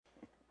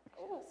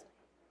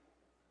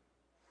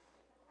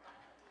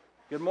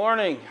Good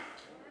morning.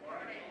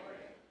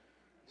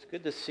 It's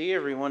good to see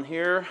everyone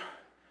here.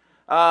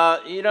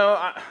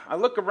 I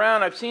look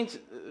around. I've seen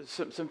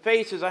some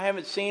faces I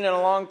haven't seen in a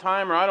long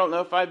time, or I don't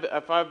know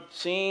if I've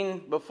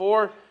seen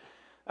before.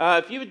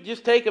 If you would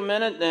just take a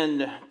minute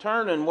and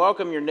turn and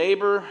welcome your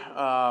neighbor.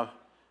 I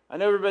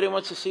know everybody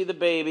wants to see the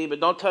baby, but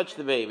don't touch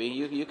the baby.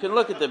 You can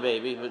look at the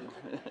baby, but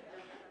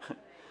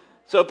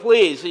so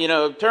please,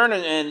 turn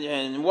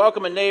and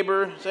welcome a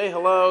neighbor. Say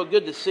hello.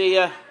 Good to see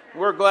you.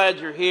 We're glad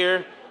you're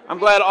here. I'm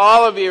glad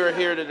all of you are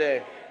here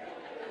today.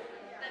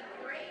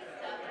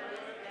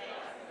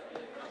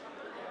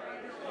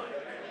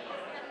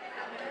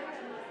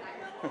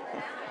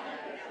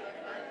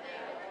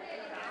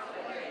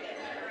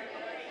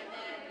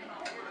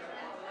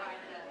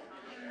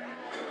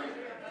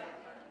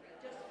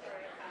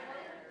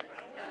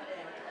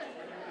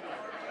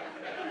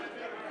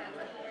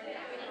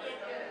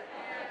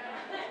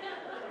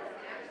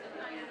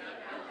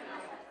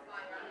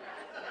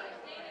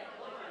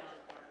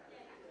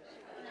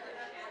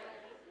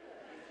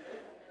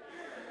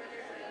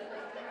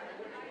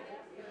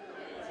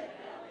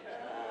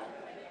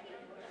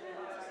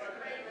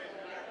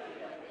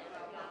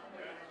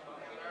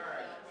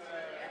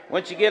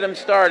 Once you get them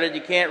started,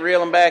 you can't reel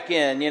them back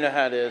in. You know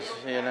how it is,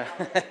 We have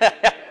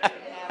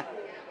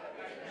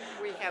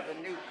a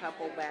new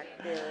couple back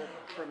there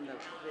from the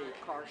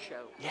car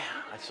show. Yeah,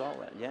 I saw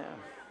that, yeah.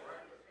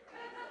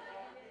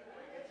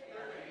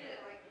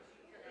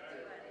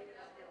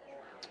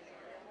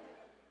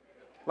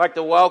 I'd like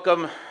to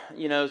welcome,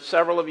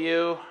 several of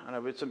you. I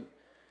know some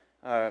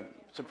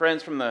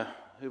friends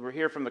who were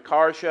here from the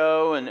car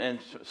show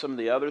and some of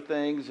the other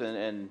things,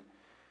 and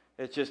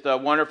it's just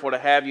wonderful to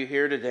have you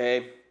here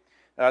today.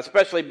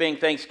 Especially being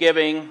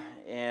Thanksgiving,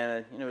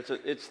 and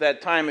it's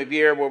that time of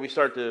year where we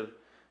start to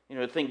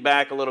think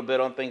back a little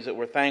bit on things that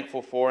we're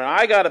thankful for. And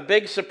I got a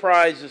big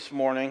surprise this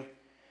morning.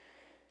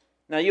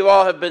 Now, you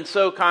all have been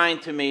so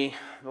kind to me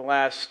the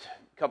last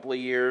couple of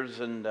years,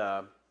 and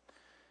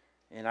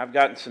I've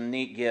gotten some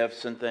neat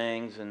gifts and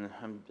things, and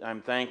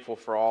I'm thankful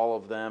for all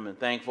of them and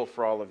thankful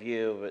for all of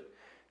you. But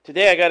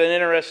today I got an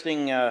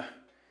interesting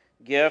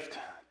gift.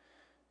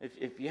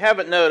 If you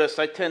haven't noticed,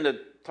 I tend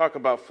to talk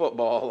about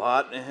football a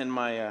lot in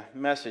my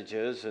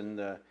messages, and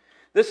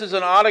this is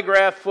an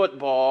autographed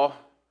football.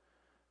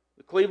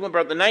 The Cleveland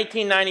Browns, the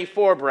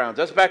 1994 Browns.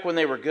 That's back when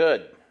they were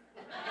good.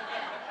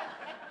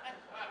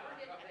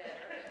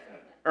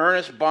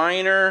 Ernest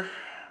Biner.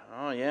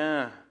 Oh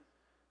yeah,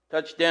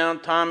 touchdown.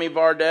 Tommy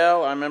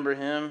Vardell. I remember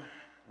him.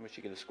 I wish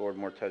he could have scored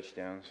more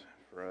touchdowns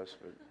for us,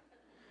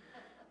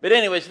 but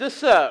anyways,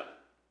 this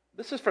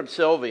is from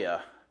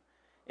Sylvia,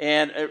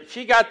 and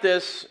she got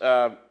this.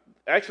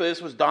 Actually,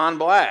 this was Don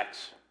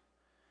Black's.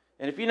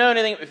 And if you know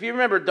anything, if you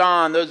remember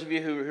Don, those of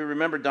you who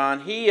remember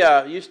Don, he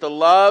used to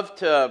love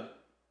to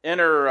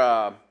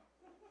enter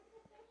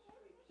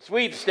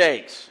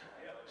sweepstakes.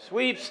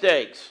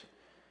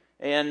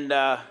 And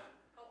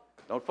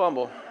don't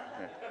fumble.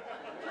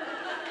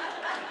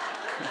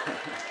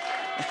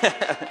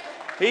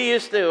 He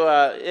used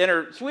to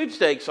enter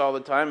sweepstakes all the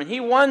time, and he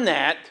won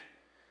that.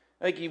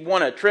 I think he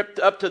won a trip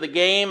up to the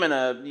game,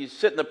 and you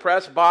sit in the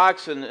press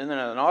box, and then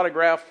an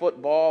autographed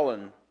football.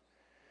 And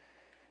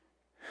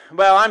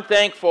well, I'm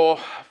thankful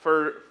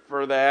for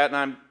that,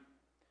 and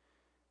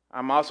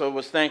I'm also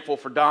was thankful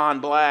for Don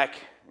Black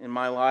in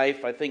my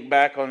life. I think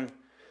back on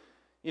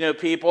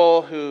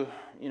people who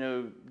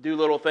do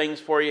little things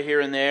for you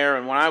here and there.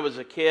 And when I was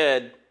a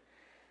kid,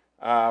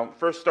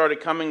 first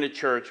started coming to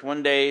church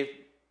one day,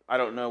 I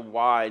don't know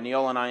why,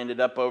 Neil and I ended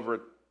up over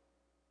at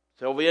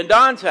Sylvia and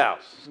Don's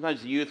house.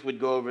 Sometimes the youth would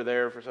go over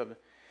there for something.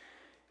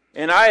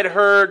 And I had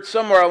heard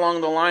somewhere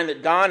along the line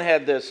that Don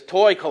had this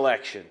toy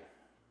collection.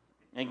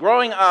 And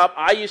growing up,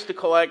 I used to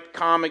collect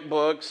comic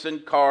books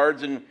and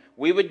cards, and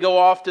we would go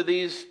off to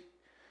these,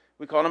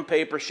 we called them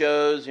paper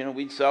shows.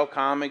 We'd sell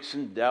comics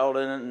and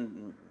Delta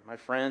and my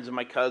friends and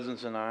my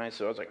cousins and I.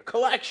 So I was like, a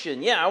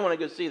collection? Yeah, I want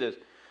to go see this.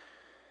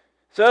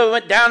 So I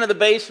went down to the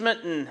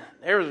basement, and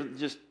there was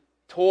just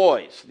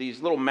toys, these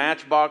little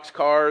Matchbox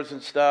cars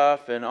and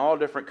stuff, and all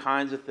different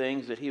kinds of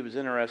things that he was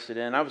interested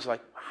in. I was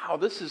like, wow,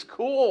 this is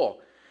cool,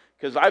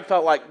 because I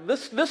felt like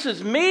this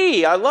is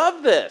me. I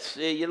love this.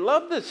 You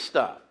love this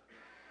stuff.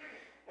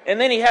 And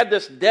then he had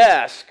this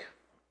desk,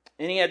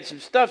 and he had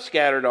some stuff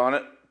scattered on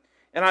it,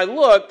 and I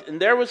looked,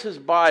 and there was his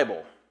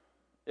Bible.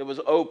 It was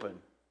open.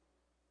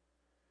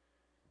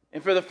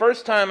 And for the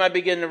first time, I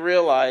began to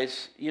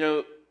realize,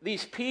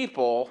 these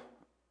people,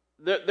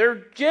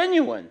 they're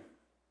genuine.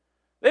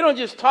 They don't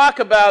just talk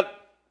about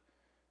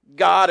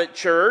God at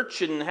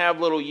church and have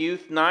little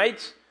youth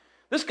nights.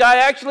 This guy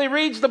actually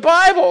reads the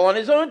Bible on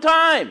his own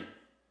time.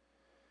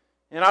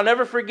 And I'll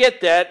never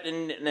forget that,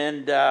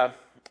 and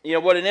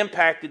what an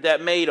impact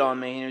that made on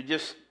me.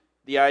 Just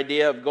the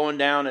idea of going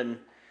down and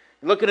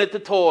looking at the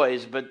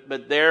toys,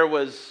 but there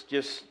was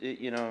just,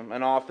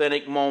 an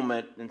authentic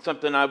moment and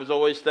something I was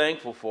always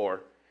thankful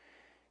for.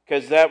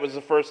 Because that was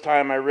the first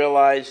time I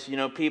realized,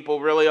 people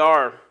really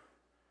are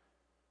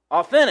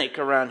authentic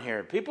around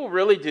here. People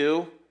really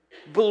do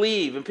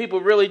believe, and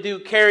people really do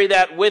carry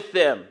that with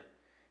them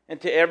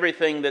into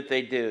everything that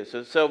they do.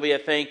 So Sylvia,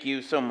 thank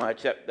you so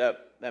much.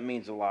 That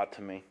means a lot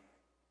to me.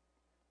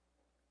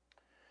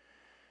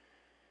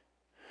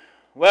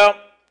 Well,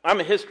 I'm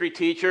a history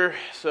teacher,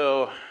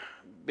 so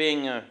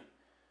being a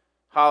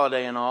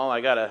holiday and all,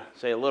 I got to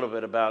say a little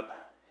bit about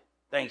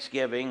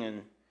Thanksgiving.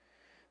 And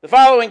the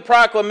following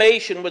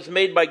proclamation was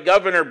made by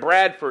Governor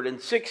Bradford in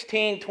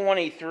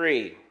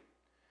 1623,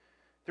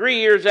 3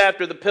 years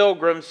after the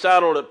Pilgrims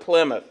settled at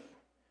Plymouth.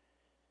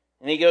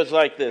 And he goes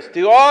like this: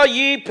 "To all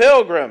ye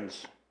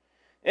pilgrims,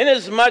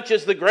 inasmuch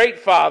as the Great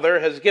Father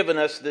has given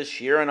us this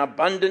year an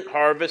abundant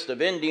harvest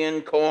of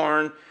Indian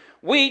corn,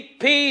 wheat,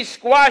 peas,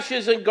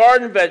 squashes, and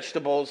garden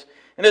vegetables,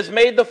 and has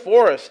made the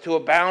forest to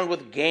abound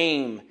with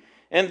game,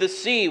 and the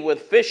sea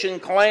with fish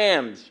and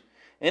clams,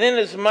 and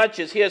inasmuch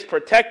as he has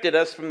protected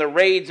us from the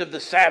raids of the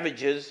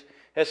savages,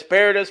 has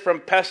spared us from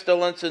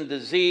pestilence and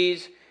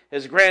disease,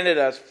 has granted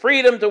us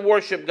freedom to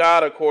worship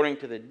God according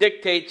to the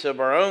dictates of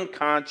our own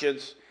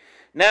conscience,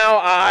 now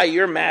I,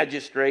 your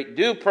magistrate,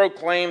 do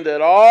proclaim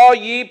that all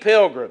ye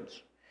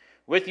pilgrims,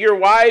 with your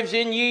wives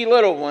and ye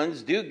little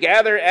ones, do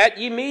gather at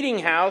ye meeting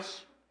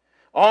house,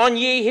 on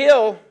ye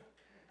hill,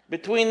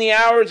 between the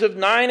hours of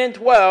 9 and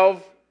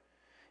 12,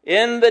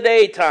 in the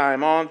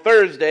daytime, on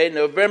Thursday,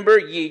 November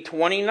ye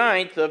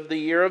 29th of the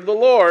year of the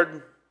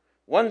Lord,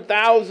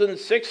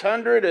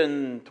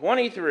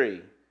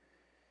 1623.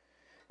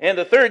 And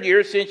the third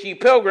year since ye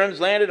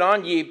pilgrims landed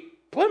on ye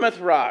Plymouth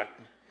Rock,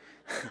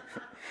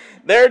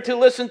 there to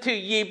listen to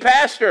ye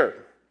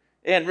pastor,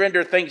 and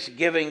render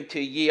thanksgiving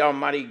to ye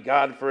Almighty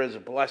God for his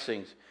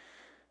blessings."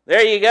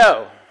 There you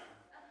go.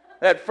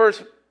 That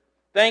first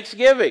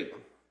Thanksgiving.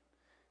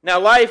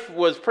 Now, life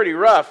was pretty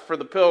rough for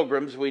the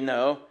Pilgrims, we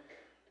know,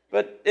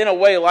 but in a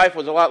way, life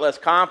was a lot less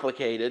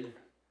complicated.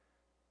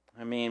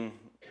 I mean,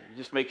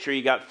 just make sure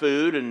you got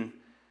food, and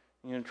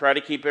try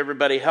to keep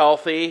everybody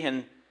healthy,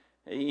 and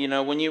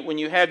when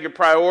you have your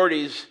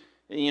priorities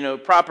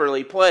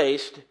properly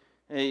placed,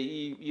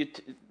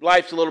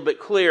 life's a little bit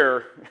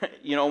clearer,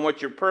 on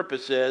what your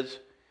purpose is.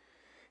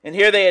 And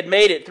here they had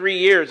made it 3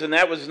 years, and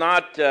that was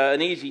not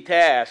an easy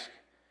task.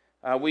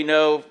 We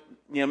know,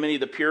 many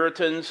of the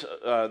Puritans,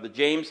 the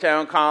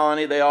Jamestown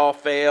colony, they all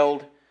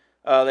failed.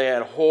 They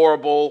had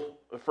horrible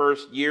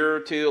first year or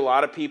two. A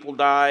lot of people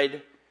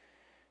died.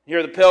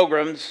 Here the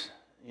Pilgrims,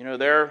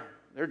 they're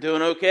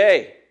doing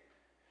okay.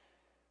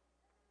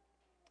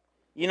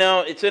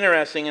 It's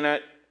interesting, and I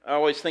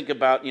always think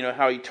about,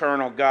 how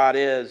eternal God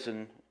is.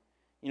 And,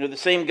 the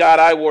same God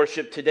I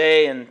worship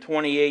today in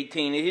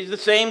 2018, he's the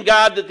same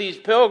God that these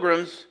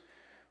Pilgrims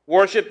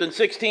worshipped in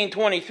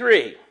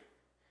 1623.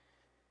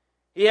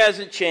 He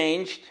hasn't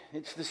changed.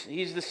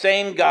 He's the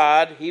same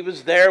God. He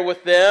was there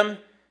with them,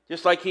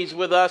 just like he's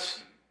with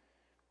us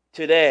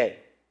today.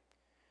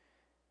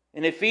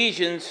 In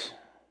Ephesians,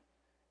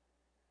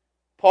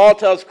 Paul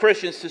tells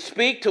Christians to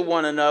speak to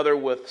one another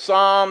with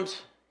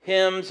psalms,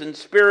 hymns, and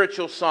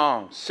spiritual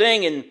songs.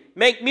 Sing and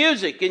make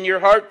music in your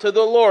heart to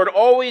the Lord,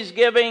 always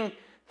giving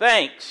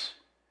thanks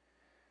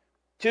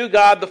to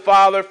God the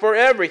Father for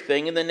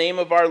everything in the name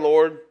of our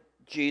Lord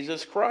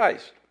Jesus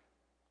Christ.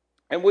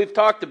 And we've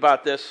talked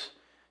about this,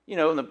 in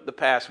the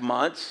past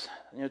months,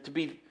 to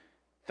be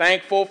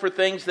thankful for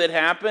things that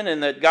happen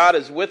and that God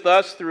is with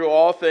us through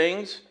all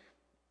things,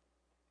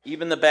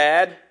 even the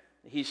bad.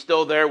 He's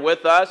still there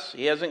with us.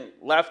 He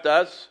hasn't left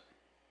us.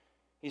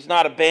 He's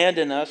not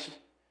abandoned us.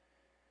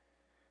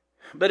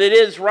 But it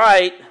is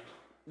right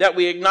that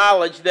we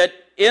acknowledge that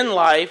in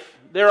life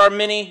there are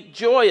many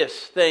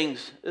joyous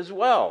things as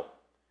well.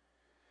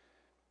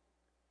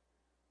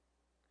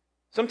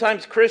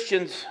 Sometimes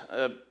Christians,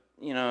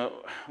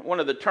 one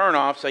of the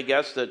turnoffs, I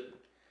guess, that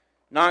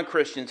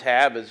non-Christians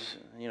have is,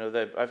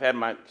 that I've had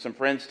some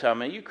friends tell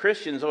me, you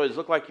Christians always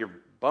look like you're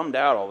bummed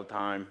out all the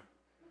time.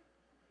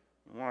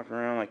 Walking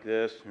around like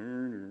this,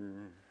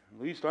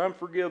 at least I'm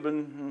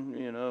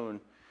forgiven,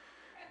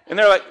 and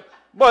they're like,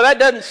 boy, that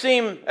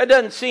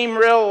doesn't seem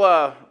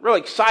real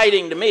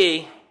exciting to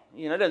me.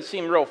 It doesn't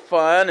seem real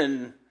fun,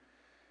 and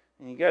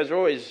you guys are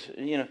always,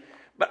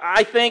 But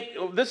I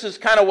think this is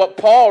kind of what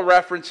Paul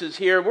references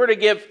here. We're to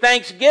give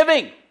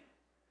thanksgiving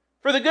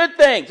for the good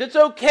things. It's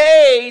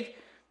okay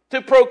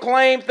to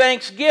proclaim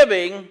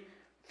thanksgiving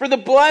for the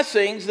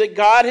blessings that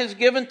God has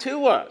given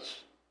to us.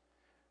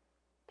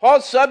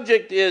 Paul's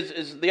subject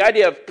is the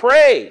idea of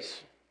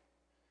praise.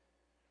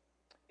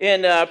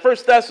 In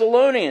 1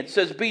 Thessalonians, it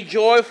says, "Be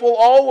joyful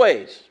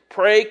always,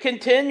 pray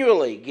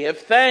continually, give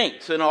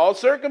thanks in all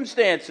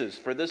circumstances,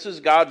 for this is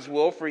God's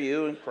will for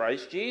you in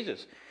Christ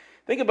Jesus."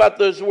 Think about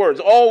those words,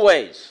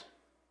 always,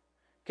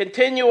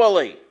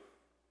 continually,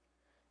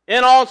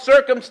 in all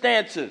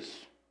circumstances.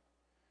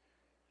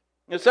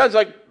 It sounds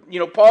like,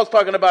 Paul's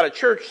talking about a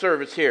church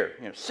service here.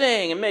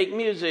 Sing and make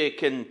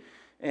music and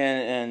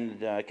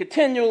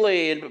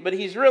continually, but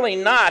he's really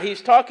not.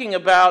 He's talking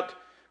about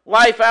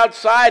life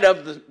outside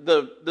of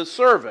the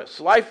service,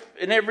 life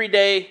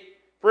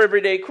for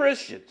everyday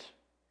Christians.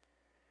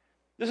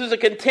 This is a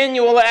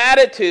continual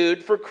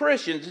attitude for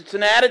Christians. It's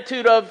an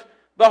attitude of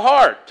the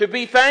heart to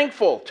be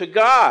thankful to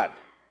God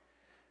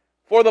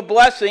for the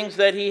blessings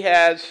that He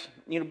has,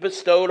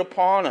 bestowed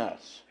upon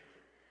us.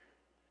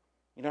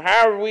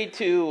 How are we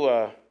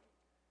to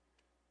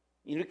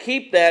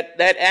keep that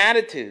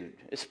attitude,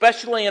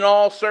 especially in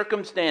all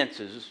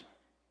circumstances?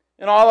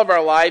 In all of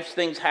our lives,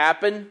 things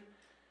happen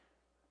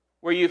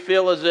where you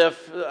feel as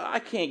if, I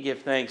can't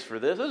give thanks for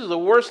this. This is the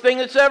worst thing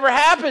that's ever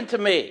happened to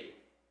me.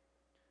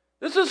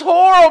 This is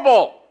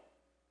horrible.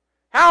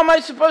 How am I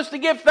supposed to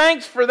give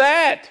thanks for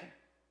that?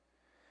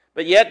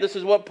 But yet, this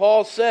is what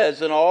Paul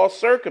says in all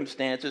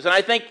circumstances. And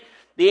I think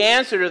the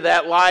answer to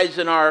that lies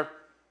in our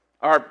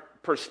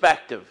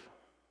perspective.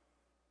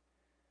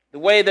 The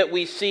way that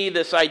we see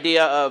this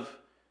idea of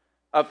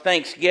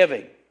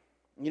thanksgiving.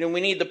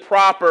 We need the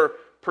proper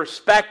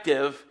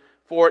perspective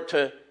for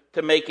it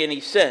to make any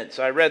sense.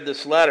 I read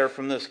this letter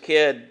from this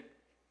kid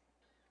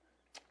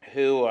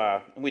who,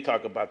 we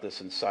talk about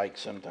this in psych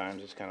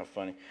sometimes, it's kind of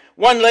funny.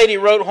 One lady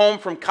wrote home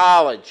from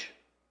college.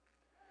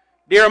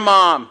 Dear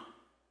Mom,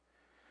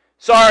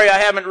 sorry I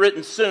haven't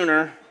written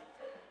sooner.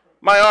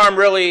 My arm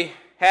really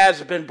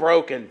has been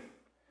broken.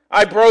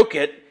 I broke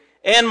it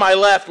and my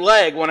left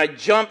leg when I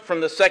jumped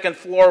from the second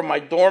floor of my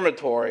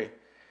dormitory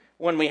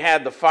when we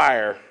had the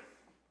fire.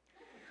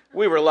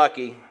 We were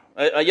lucky.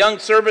 A young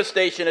service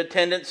station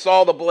attendant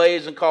saw the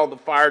blaze and called the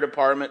fire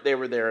department. They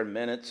were there in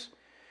minutes.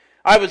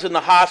 I was in the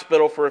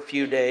hospital for a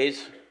few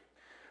days.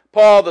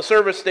 Paul, the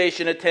service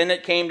station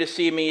attendant, came to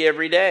see me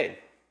every day.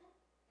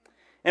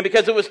 And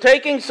because it was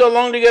taking so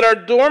long to get our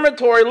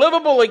dormitory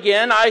livable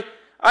again,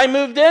 I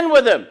moved in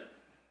with him.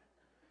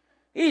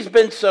 He's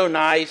been so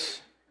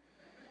nice.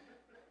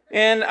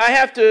 And I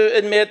have to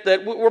admit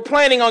that we're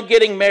planning on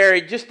getting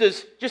married just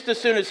as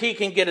soon as he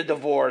can get a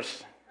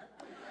divorce.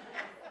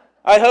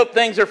 I hope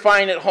things are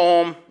fine at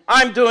home.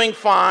 I'm doing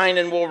fine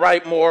and will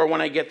write more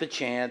when I get the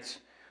chance.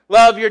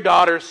 Love, your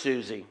daughter,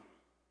 Susie.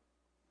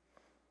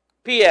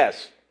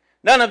 P.S.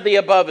 None of the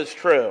above is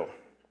true,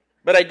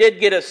 but I did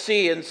get a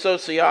C in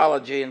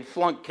sociology and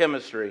flunked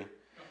chemistry.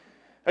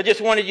 I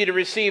just wanted you to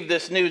receive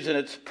this news in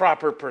its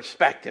proper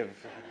perspective.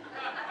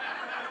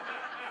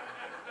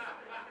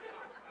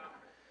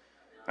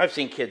 I've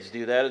seen kids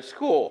do that at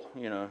school,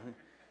 we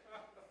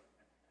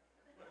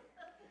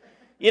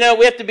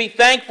have to be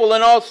thankful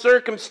in all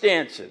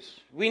circumstances.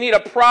 We need a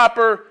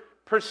proper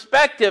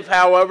perspective,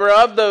 however,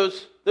 of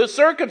those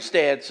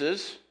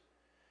circumstances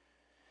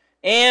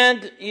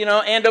and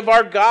of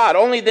our God.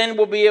 Only then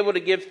we'll be able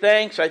to give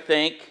thanks, I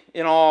think,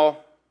 in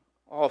all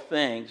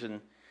things.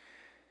 And,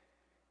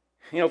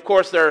 of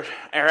course, our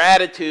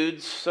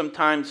attitudes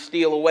sometimes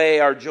steal away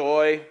our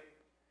joy,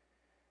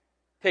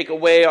 take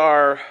away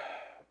our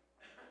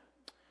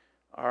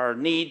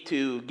need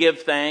to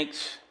give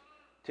thanks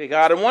to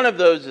God. And one of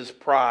those is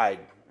pride.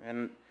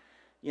 And,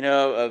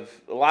 of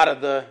a lot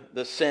of the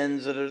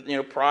sins that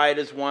are, pride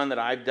is one that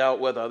I've dealt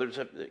with. Others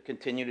have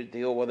continue to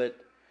deal with it.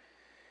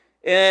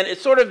 And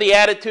it's sort of the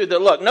attitude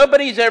that, look,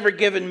 nobody's ever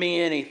given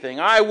me anything.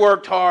 I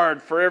worked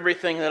hard for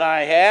everything that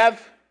I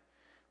have.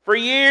 For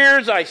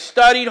years, I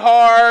studied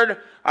hard.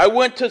 I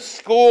went to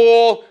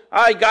school.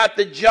 I got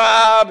the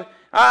job.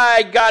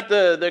 I got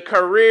the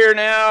career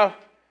now.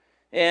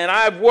 And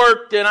I've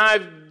worked and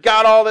I've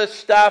got all this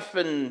stuff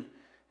and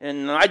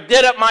I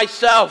did it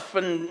myself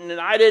and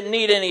I didn't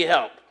need any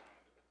help.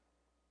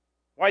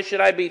 Why should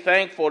I be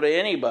thankful to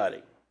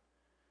anybody?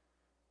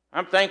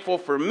 I'm thankful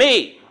for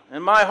me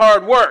and my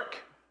hard work.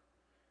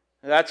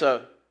 That's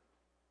an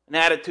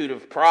attitude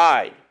of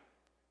pride.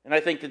 And I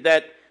think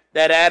that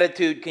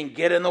attitude can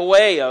get in the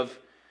way of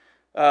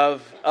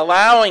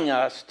allowing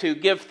us to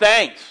give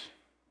thanks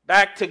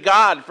back to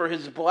God for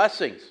His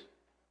blessings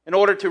in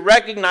order to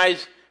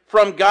recognize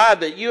from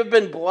God that you have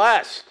been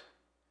blessed.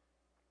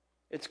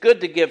 It's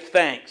good to give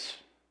thanks.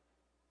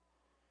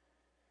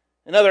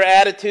 Another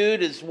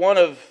attitude is one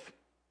of,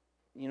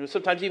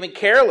 sometimes even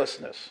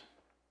carelessness.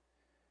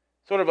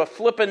 Sort of a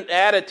flippant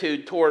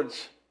attitude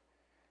towards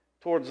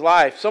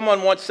life.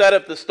 Someone once said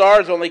if the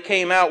stars only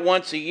came out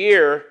once a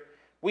year,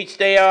 we'd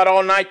stay out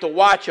all night to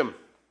watch them.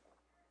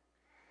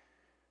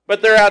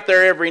 But they're out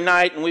there every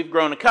night and we've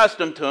grown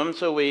accustomed to them,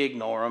 so we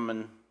ignore them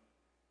and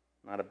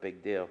not a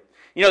big deal.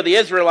 The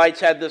Israelites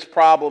had this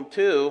problem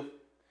too.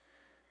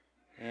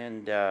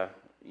 And,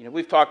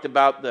 we've talked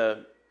about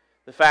the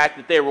fact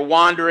that they were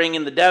wandering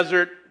in the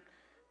desert,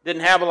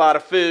 didn't have a lot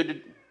of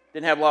food,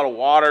 didn't have a lot of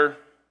water.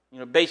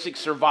 Basic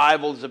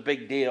survival is a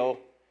big deal.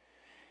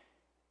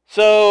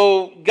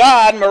 So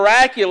God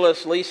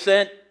miraculously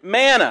sent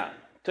manna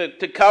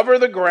to cover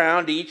the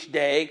ground each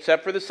day,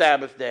 except for the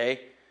Sabbath day.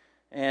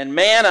 And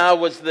manna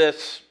was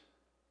this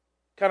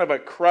kind of a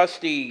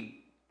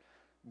crusty,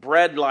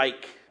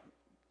 bread-like,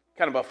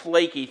 kind of a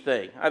flaky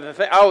thing.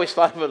 I always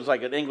thought of it as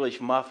like an English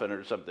muffin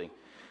or something.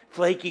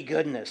 Flaky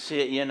goodness,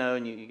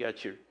 and you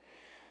got your...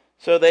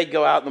 So they'd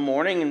go out in the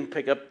morning and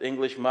pick up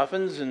English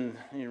muffins and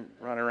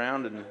run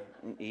around and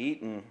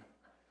eat. And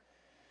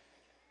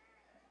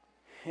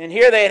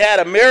here they had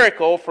a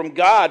miracle from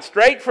God,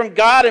 straight from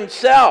God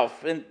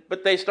Himself.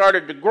 But they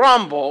started to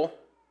grumble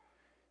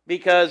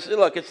because,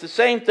 look, it's the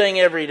same thing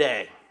every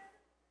day.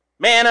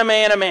 Manna,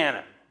 manna,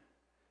 manna.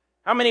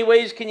 How many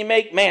ways can you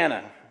make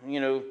manna?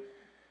 You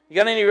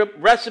got any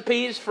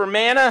recipes for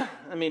manna?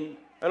 I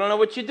don't know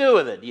what you do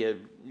with it.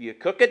 You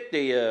cook it? Do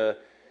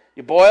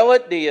you boil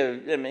it?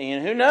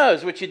 Who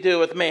knows what you do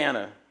with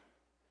manna?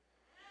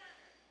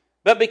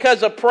 But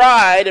because of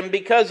pride and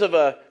because of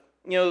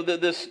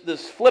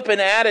this flippant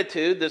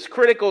attitude, this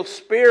critical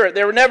spirit,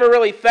 they were never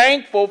really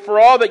thankful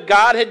for all that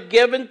God had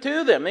given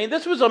to them.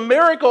 This was a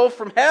miracle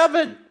from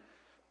heaven.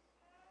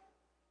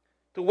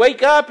 To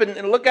wake up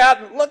and look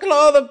out and look at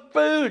all the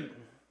food.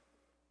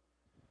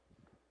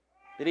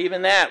 But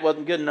even that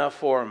wasn't good enough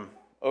for them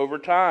over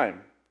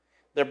time.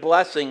 Their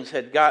blessings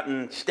had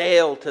gotten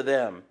stale to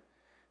them.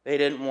 They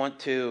didn't want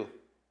to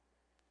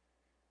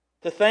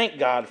thank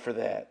God for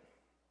that.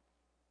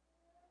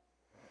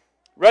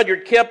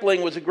 Rudyard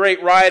Kipling was a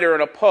great writer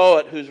and a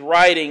poet whose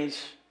writings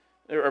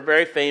are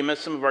very famous.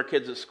 Some of our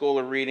kids at school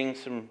are reading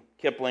some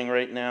Kipling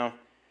right now.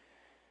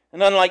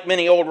 And unlike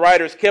many old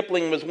writers,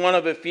 Kipling was one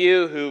of a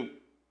few who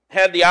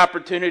had the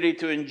opportunity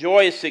to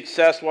enjoy his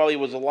success while he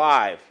was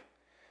alive.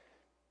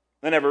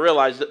 I never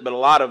realized it, but a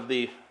lot of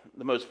the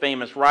most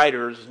famous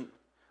writers,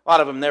 a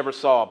lot of them never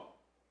saw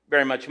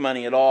very much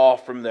money at all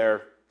from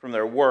their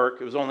work.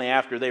 It was only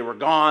after they were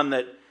gone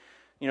that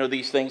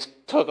these things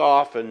took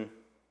off and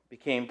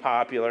became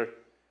popular.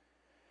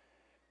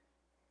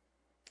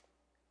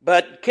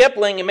 But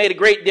Kipling made a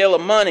great deal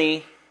of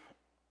money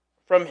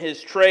from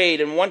his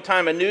trade, and one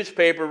time a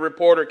newspaper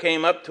reporter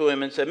came up to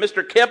him and said,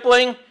 "Mr.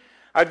 Kipling,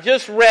 I've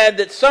just read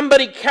that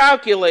somebody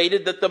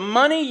calculated that the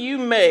money you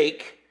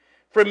make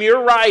from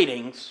your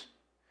writings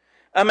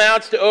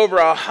amounts to over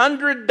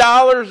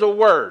 $100 a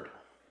word."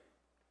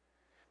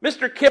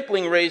 Mr.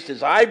 Kipling raised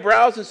his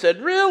eyebrows and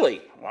said,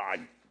 "Really? Well,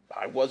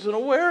 I wasn't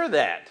aware of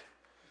that."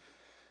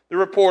 The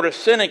reporter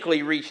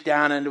cynically reached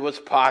down into his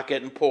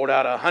pocket and pulled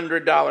out a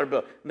 $100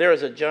 bill. There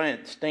was a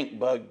giant stink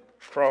bug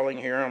crawling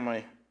here on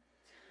my...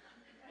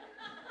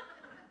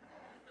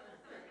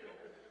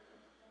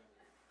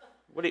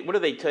 What do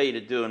they tell you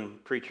to do in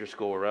preacher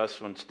school,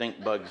 Russ, when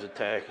stink bugs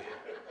attack?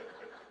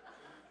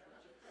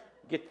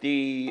 Get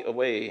thee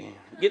away.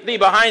 Get thee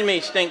behind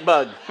me, stink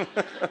bug.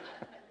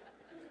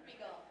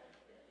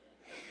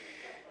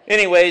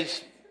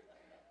 Anyways,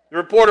 the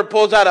reporter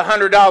pulls out a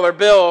 $100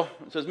 bill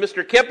and says,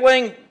 "Mr.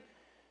 Kipling,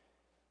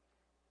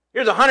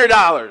 here's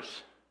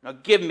 $100. Now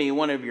give me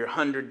one of your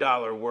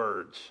 $100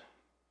 words."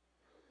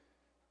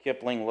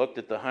 Kipling looked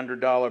at the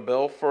 $100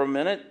 bill for a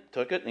minute,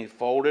 took it and he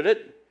folded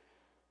it,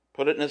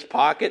 put it in his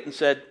pocket and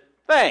said,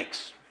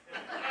 "Thanks."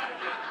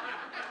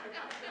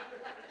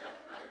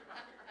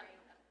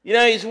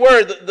 His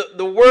word,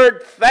 the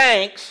word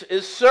thanks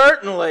is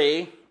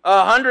certainly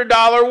a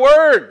 $100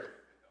 word.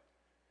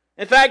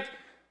 In fact,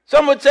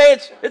 some would say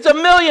it's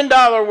 $1 million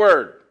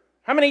word.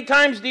 How many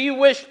times do you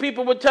wish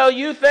people would tell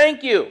you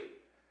thank you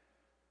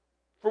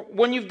for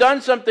when you've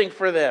done something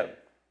for them?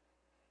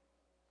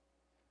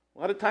 A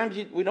lot of times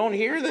we don't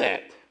hear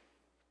that.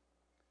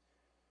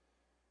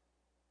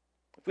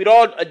 If we'd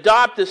all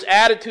adopt this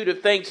attitude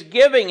of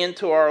thanksgiving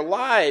into our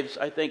lives,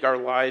 I think our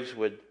lives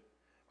would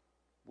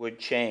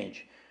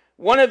change.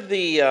 One of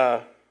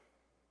the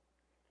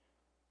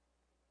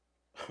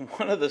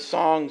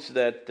songs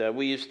that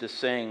we used to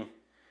sing,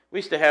 we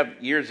used to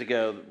have years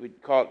ago,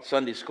 we'd call it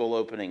Sunday school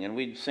opening, and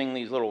we'd sing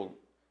these little,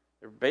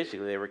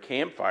 they were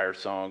campfire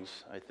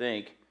songs, I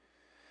think.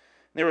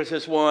 There was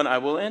this one, "I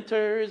will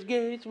enter his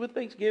gates with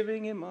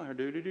thanksgiving in my heart,"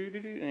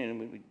 and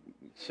we'd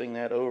sing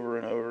that over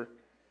and over.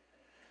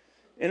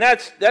 And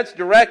that's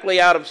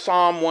directly out of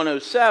Psalm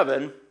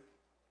 107,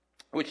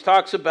 which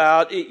talks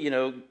about,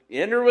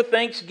 enter with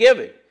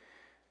thanksgiving.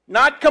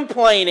 Not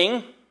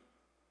complaining.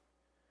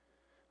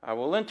 "I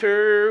will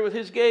enter with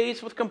his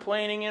gates with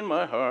complaining in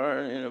my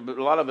heart." But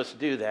a lot of us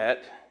do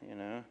that,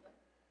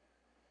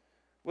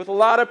 with a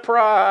lot of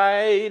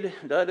pride,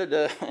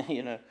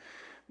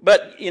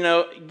 But,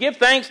 give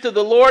thanks to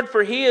the Lord,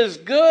 for he is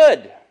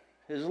good.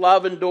 His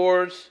love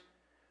endures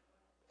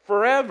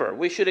forever.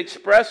 We should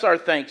express our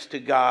thanks to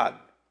God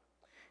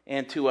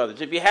and to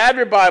others. If you have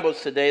your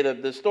Bibles today,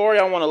 the story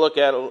I want to look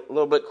at a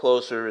little bit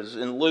closer is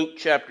in Luke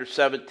chapter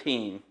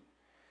 17.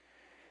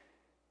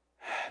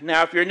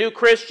 Now, if you're a new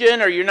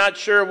Christian or you're not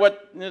sure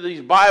what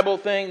these Bible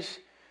things,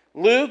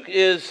 Luke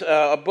is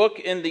a book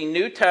in the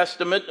New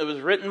Testament. It was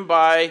written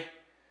by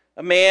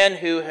a man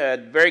who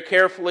had very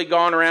carefully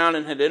gone around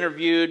and had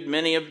interviewed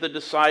many of the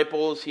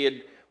disciples. He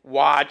had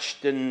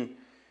watched, and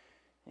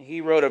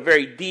he wrote a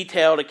very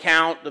detailed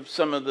account of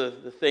some of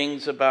the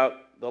things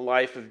about the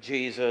life of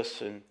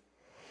Jesus. And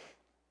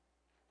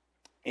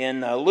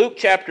in Luke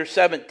chapter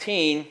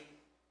 17,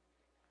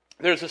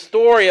 there's a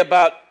story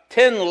about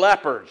 10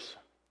 lepers.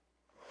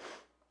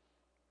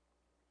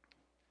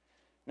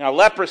 Now,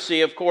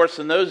 leprosy, of course,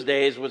 in those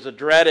days was a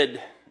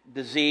dreaded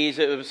disease.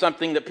 It was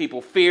something that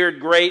people feared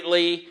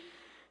greatly.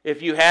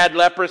 If you had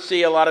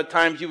leprosy, a lot of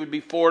times you would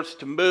be forced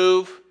to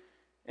move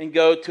and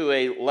go to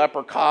a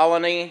leper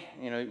colony.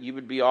 You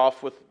would be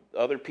off with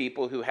other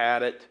people who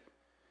had it.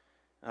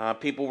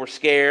 People were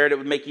scared. It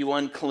would make you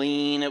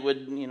unclean. It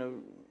would,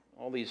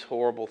 all these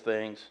horrible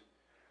things.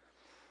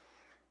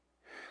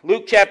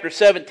 Luke chapter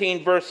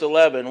 17, verse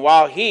 11,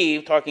 while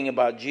he, talking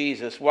about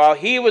Jesus, while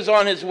he was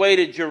on his way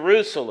to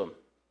Jerusalem,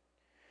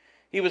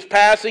 he was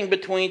passing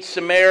between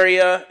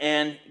Samaria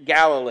and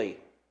Galilee.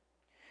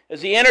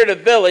 As he entered a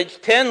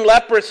village, 10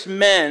 leprous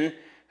men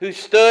who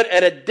stood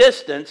at a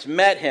distance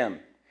met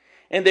him.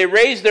 And they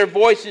raised their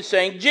voices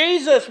saying,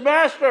 Jesus,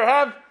 Master,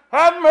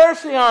 have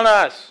mercy on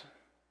us.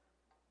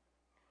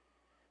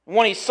 And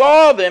when he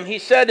saw them, he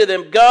said to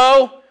them,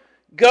 Go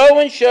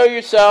and show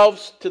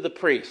yourselves to the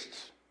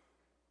priests.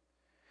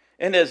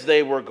 And as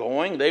they were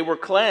going, they were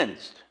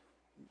cleansed.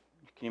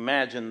 Can you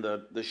imagine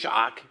the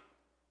shock?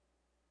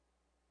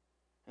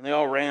 And they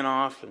all ran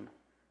off.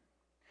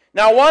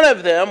 Now one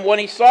of them, when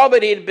he saw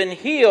that he had been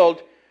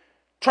healed,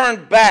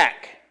 turned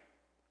back,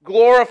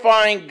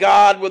 glorifying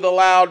God with a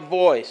loud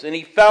voice. And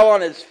he fell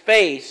on his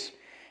face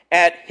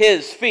at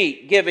his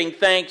feet, giving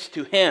thanks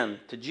to him,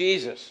 to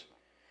Jesus.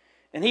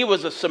 And he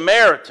was a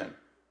Samaritan.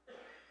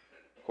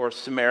 Of course,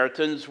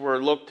 Samaritans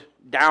were looked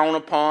down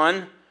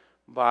upon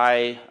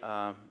by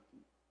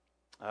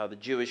the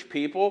Jewish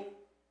people.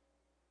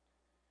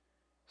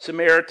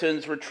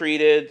 Samaritans were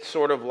treated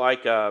sort of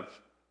like a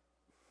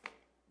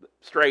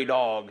stray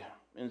dog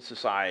in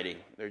society.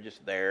 They're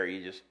just there.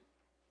 You just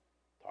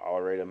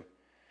tolerate them.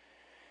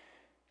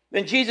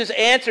 Then Jesus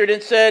answered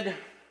and said,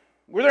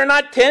 Were there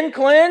not 10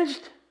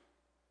 cleansed?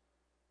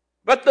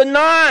 But the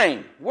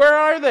 9, where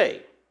are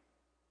they?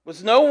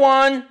 Was no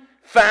one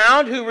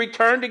found who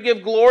returned to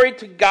give glory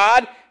to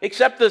God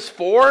except this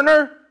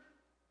foreigner?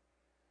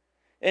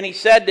 And he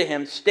said to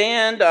him,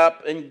 Stand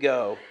up and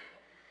go.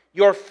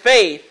 Your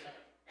faith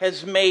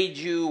has made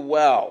you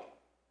well.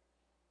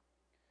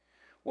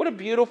 What a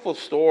beautiful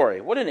story.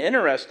 What an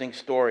interesting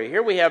story.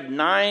 Here we have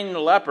 9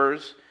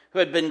 lepers who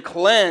had been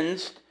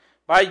cleansed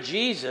by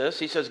Jesus.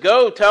 He says,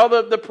 Go, tell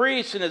the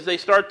priests. And as they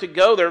start to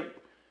go,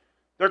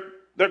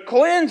 they're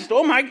cleansed.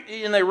 Oh my,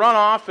 and they run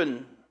off,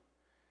 and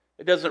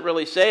it doesn't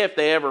really say if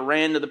they ever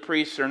ran to the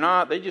priests or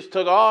not. They just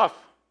took off.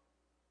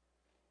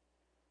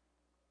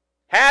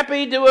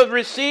 Happy to have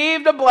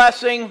received a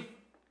blessing,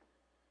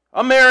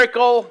 a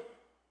miracle,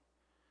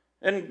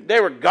 and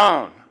they were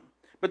gone.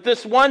 But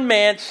this one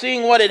man,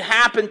 seeing what had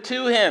happened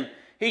to him,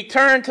 he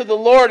turned to the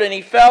Lord and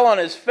he fell on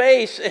his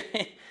face,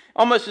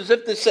 almost as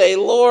if to say,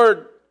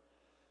 Lord,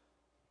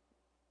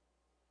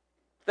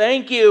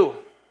 thank you.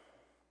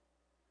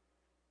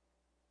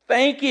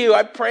 Thank you.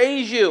 I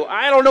praise you.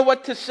 I don't know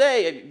what to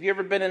say. Have you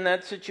ever been in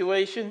that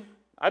situation?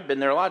 I've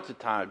been there lots of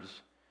times.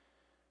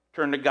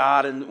 Turn to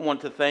God and want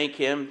to thank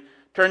him.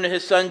 Turn to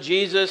his son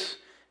Jesus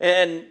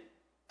and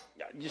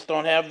just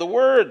don't have the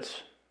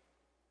words.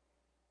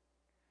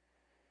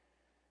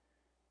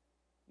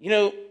 You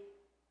know,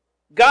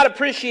 God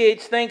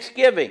appreciates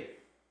thanksgiving.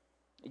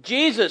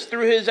 Jesus,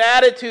 through his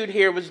attitude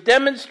here, was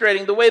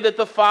demonstrating the way that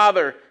the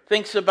Father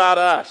thinks about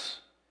us.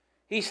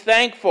 He's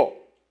thankful.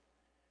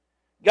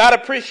 God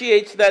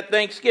appreciates that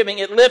thanksgiving.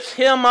 It lifts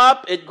him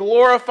up. It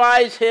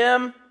glorifies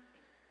him.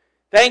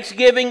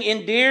 Thanksgiving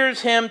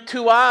endears him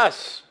to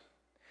us.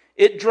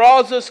 It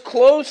draws us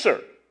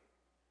closer.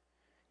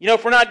 You know,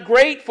 if we're not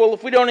grateful,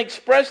 if we don't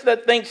express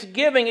that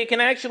thanksgiving, it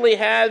can actually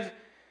have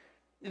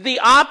the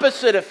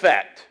opposite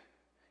effect.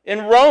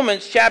 In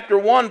Romans chapter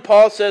 1,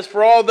 Paul says,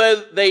 For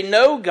although they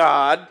know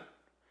God,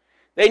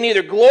 they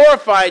neither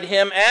glorified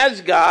him as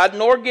God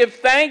nor give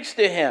thanks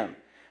to him.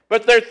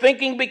 But their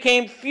thinking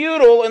became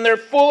futile and their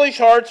foolish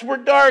hearts were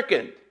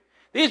darkened.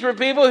 These were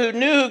people who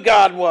knew who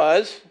God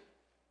was.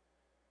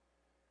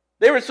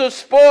 They were so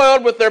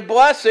spoiled with their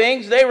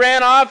blessings, they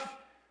ran off,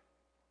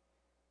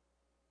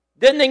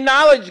 didn't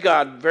acknowledge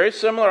God. Very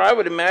similar, I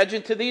would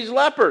imagine, to these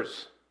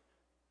lepers.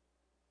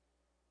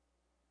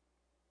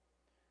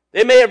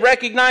 They may have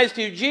recognized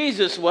who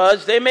Jesus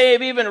was. They may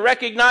have even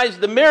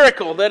recognized the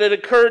miracle that had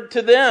occurred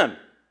to them.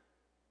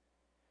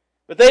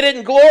 But they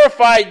didn't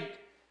glorify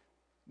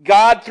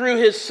God through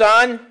his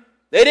Son.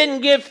 They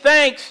didn't give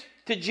thanks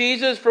to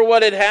Jesus for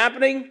what had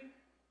happening.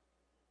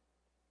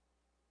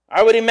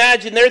 I would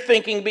imagine their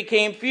thinking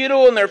became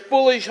futile and their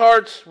foolish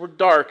hearts were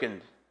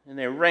darkened and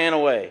they ran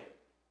away.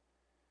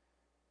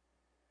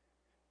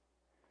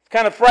 It's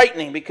kind of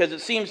frightening because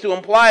it seems to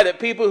imply that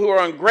people who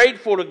are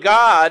ungrateful to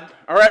God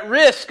are at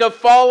risk of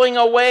falling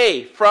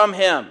away from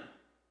him.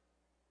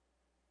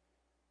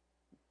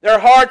 Their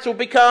hearts will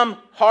become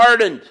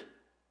hardened.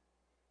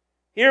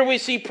 Here we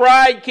see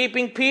pride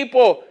keeping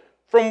people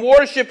from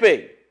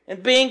worshiping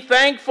and being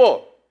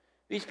thankful.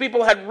 These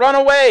people had run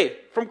away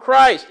from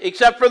Christ,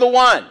 except for the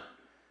one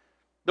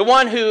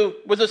who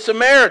was a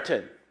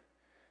Samaritan,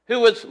 who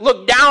was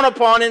looked down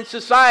upon in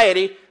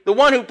society, the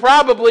one who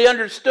probably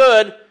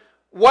understood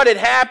what had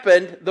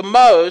happened the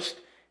most,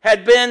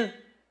 had been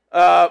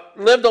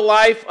lived a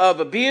life of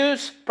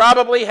abuse,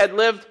 probably had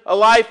lived a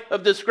life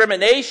of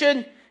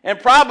discrimination, and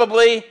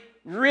probably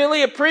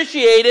really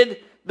appreciated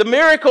the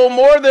miracle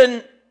more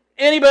than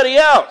anybody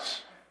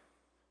else.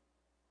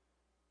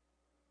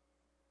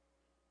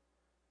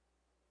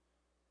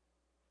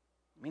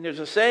 I mean, there's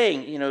a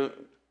saying, you know,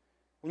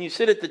 when you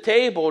sit at the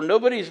table,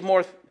 nobody's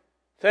more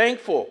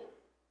thankful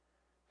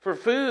for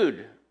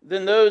food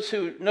than those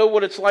who know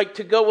what it's like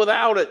to go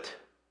without it.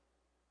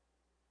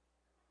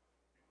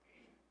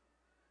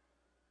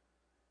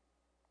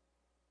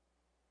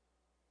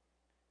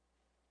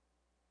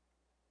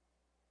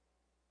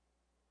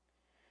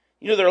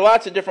 You know, there are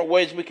lots of different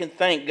ways we can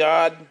thank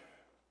God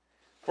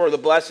for the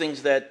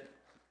blessings that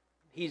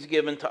He's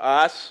given to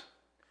us.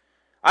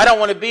 I don't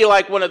want to be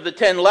like one of the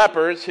 10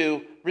 lepers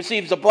who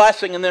receives a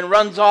blessing and then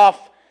runs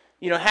off,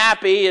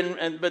 happy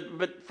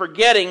but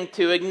forgetting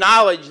to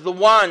acknowledge the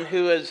one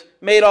who has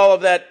made all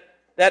of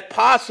that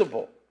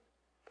possible.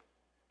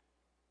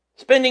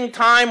 Spending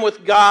time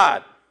with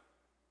God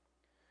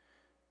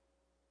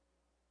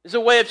is a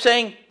way of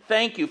saying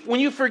thank you. When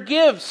you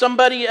forgive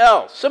somebody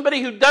else,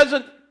 somebody who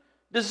doesn't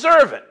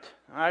deserve it,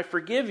 I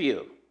forgive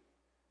you.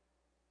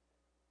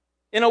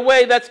 In a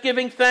way, that's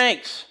giving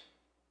thanks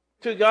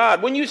to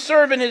God. When you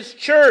serve in His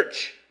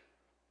church,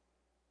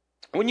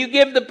 when you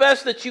give the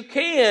best that you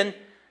can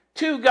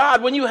to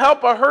God, when you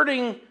help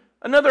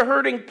another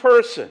hurting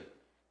person,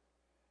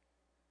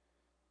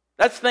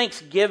 that's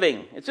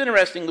thanksgiving. It's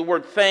interesting, the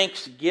word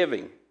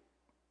thanksgiving.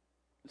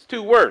 It's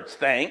 2 words,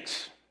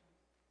 thanks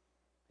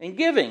and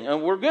giving.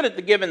 And we're good at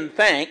the giving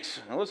thanks.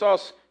 And let's all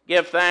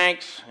give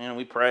thanks.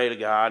 We pray to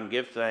God and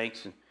give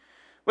thanks.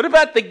 What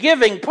about the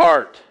giving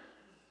part?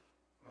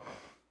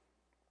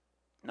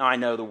 Now, I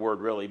know the word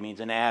really means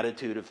an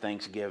attitude of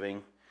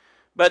thanksgiving.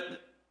 But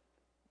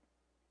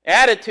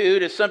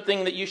attitude is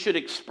something that you should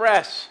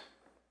express.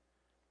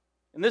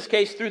 In this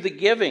case, through the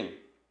giving.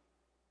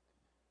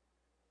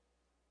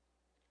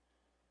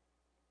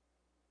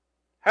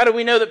 How do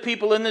we know that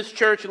people in this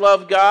church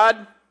love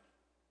God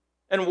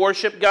and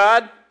worship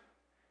God?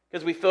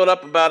 Because we filled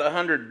up about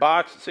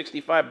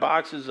 65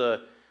 boxes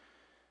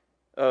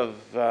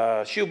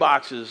of shoe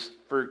boxes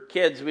for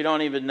kids we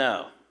don't even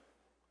know.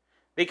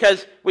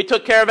 Because we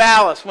took care of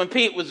Alice when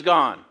Pete was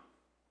gone.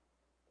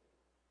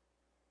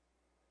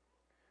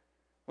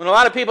 When a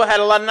lot of people had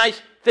a lot of nice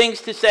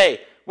things to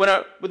say when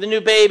the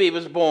new baby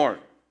was born.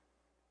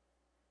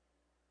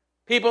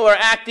 People are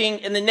acting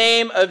in the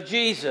name of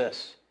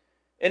Jesus.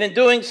 And in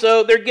doing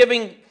so, they're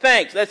giving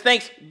thanks. That's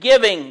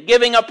thanksgiving,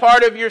 giving a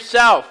part of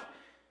yourself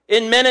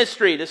in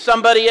ministry to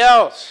somebody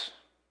else.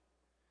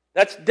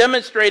 That's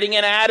demonstrating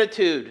an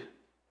attitude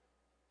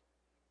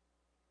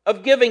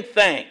of giving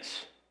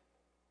thanks.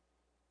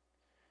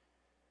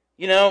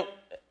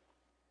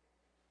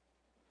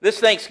 This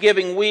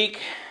Thanksgiving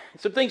week,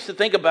 some things to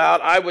think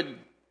about.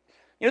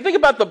 Think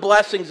about the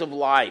blessings of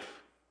life.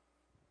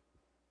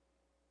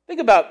 Think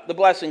about the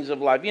blessings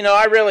of life.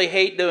 I really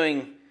hate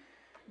doing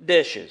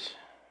dishes.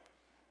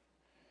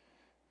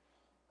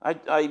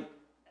 I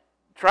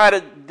try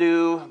to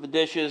do the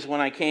dishes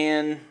when I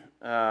can.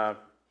 Neola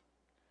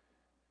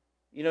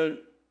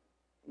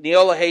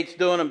hates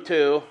doing them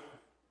too.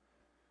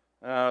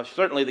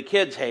 Certainly the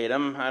kids hate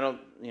them. I don't,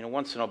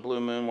 once in a blue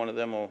moon, one of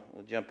them will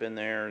jump in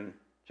there and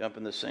jump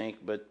in the sink.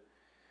 But,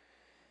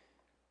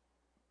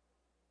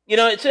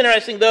 it's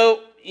interesting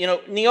though,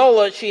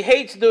 Neola, she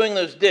hates doing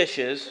those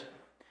dishes.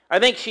 I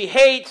think she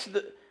hates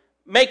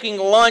making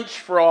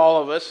lunch for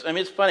all of us.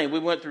 It's funny.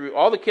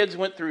 All the kids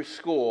went through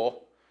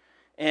school,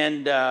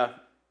 and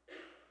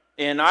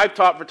I've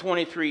taught for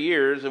 23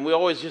 years, and we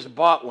always just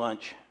bought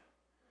lunch.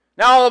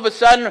 Now all of a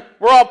sudden,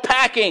 we're all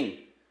packing.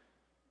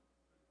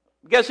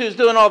 Guess who's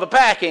doing all the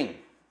packing?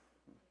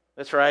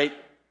 That's right,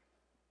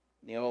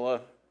 Neola.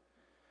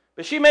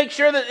 But she makes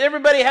sure that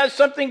everybody has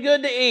something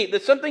good to eat,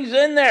 that something's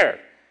in there.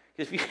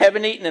 Because if you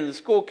haven't eaten in the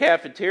school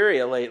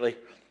cafeteria lately,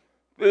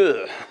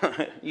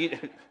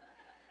 if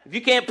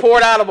you can't pour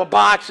it out of a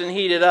box and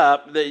heat it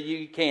up,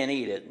 you can't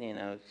eat it,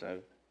 so.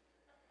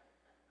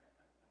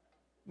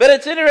 But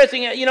it's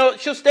interesting,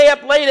 she'll stay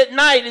up late at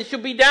night and she'll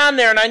be down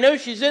there, and I know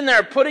she's in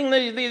there putting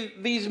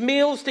these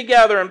meals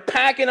together and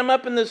packing them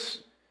up into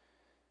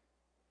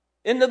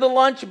the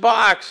lunch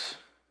box.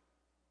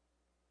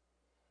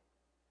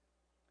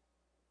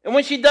 And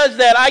when she does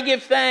that, I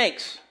give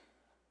thanks.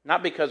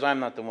 Not because I'm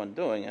not the one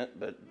doing it,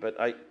 but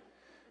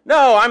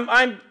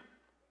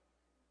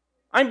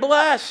I'm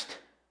blessed.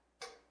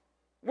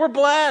 We're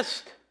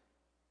blessed.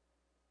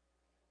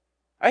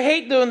 I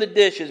hate doing the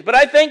dishes, but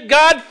I thank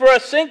God for a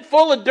sink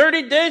full of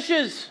dirty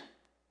dishes.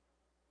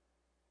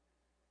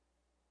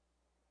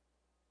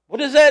 What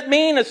does that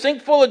mean? A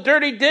sink full of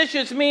dirty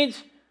dishes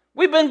means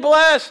we've been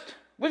blessed.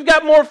 We've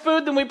got more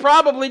food than we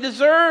probably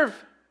deserve.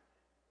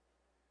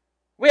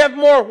 We have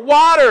more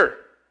water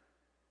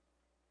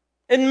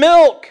and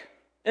milk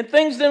and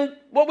things than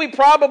what we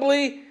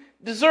probably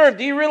deserve.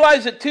 Do you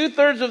realize that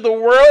 2/3 of the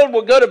world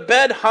will go to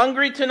bed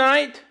hungry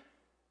tonight?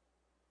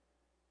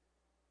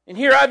 And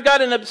here I've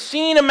got an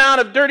obscene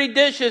amount of dirty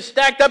dishes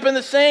stacked up in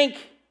the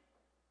sink.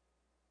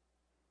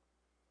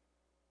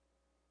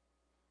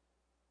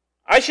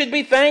 I should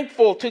be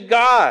thankful to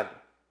God.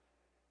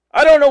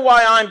 I don't know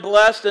why I'm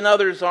blessed and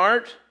others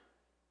aren't.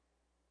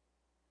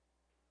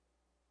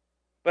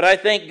 But I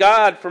thank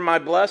God for my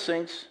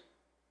blessings.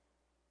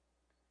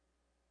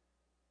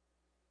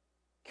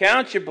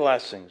 Count your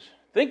blessings.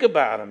 Think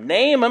about them.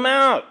 Name them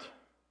out.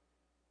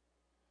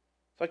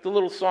 like the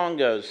little song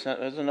goes.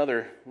 There's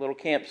another little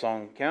camp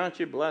song. Count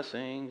your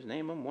blessings,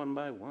 name them one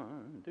by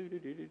one. Do.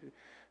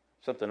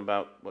 Something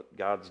about what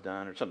God's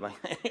done or something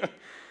like that.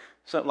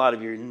 A lot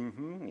of you,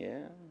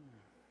 yeah.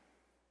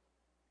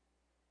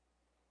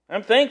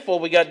 I'm thankful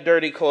we got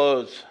dirty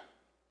clothes.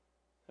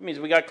 That means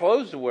we got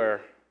clothes to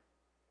wear.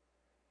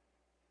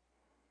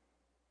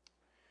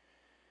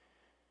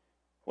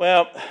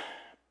 Well,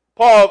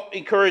 Paul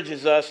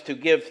encourages us to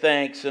give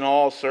thanks in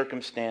all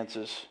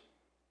circumstances.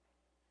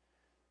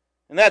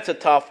 And that's a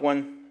tough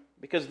one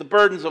because the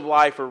burdens of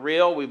life are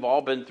real. We've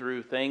all been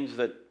through things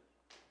that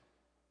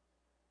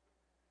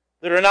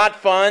are not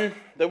fun,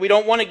 that we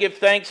don't want to give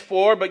thanks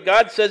for, but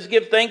God says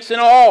give thanks in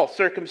all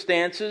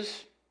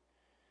circumstances.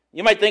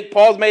 You might think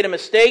Paul's made a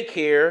mistake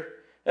here.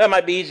 That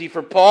might be easy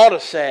for Paul to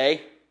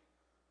say.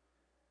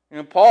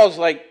 Paul's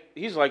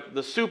he's like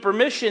the super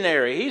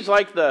missionary. He's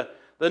like the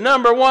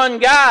number one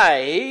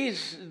guy.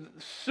 He's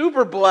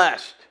super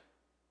blessed.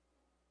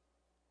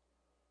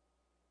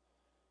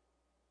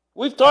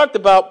 We've talked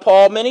about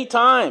Paul many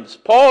times.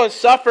 Paul has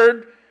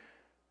suffered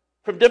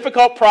from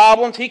difficult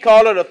problems. He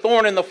called it a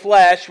thorn in the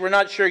flesh. We're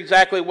not sure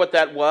exactly what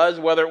that was,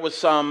 whether it was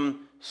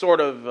some sort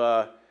of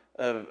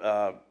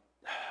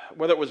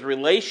whether it was a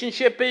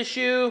relationship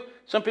issue.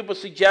 Some people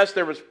suggest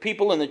there was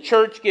people in the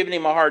church giving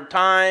him a hard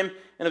time,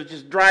 and it was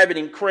just driving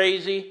him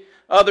crazy.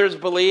 Others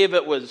believe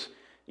it was,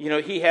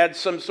 he had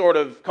some sort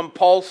of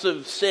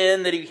compulsive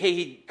sin that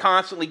he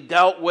constantly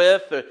dealt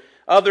with.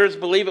 Others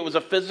believe it was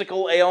a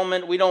physical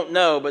ailment. We don't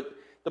know, but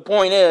the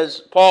point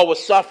is, Paul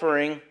was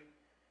suffering,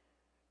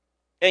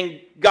 and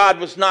God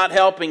was not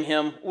helping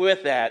him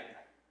with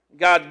that.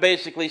 God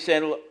basically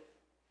said, look,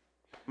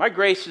 my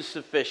grace is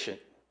sufficient.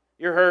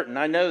 You're hurting,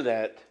 I know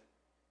that.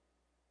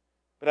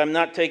 But I'm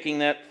not taking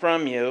that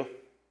from you.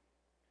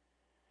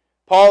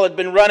 Paul had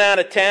been run out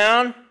of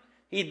town.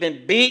 He'd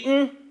been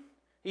beaten.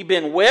 He'd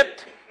been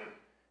whipped.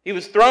 He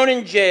was thrown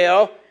in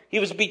jail. He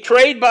was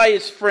betrayed by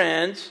his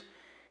friends.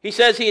 He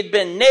says he had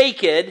been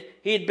naked.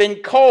 He had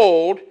been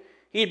cold.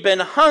 He'd been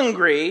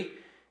hungry.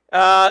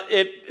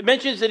 It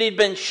mentions that he'd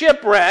been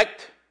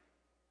shipwrecked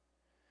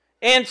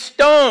and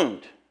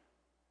stoned.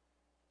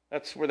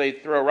 That's where they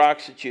throw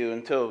rocks at you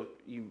until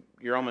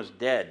you're almost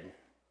dead.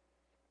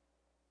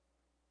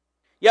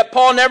 Yet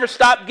Paul never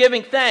stopped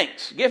giving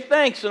thanks. Give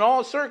thanks in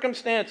all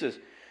circumstances.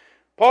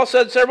 Paul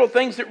said several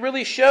things that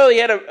really show he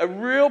had a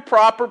real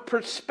proper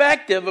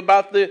perspective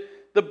about the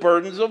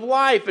burdens of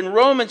life. In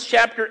Romans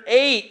chapter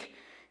 8,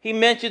 he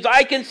mentions,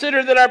 I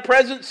consider that our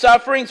present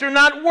sufferings are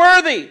not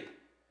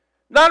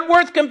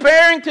worth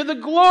comparing to the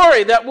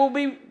glory that will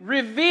be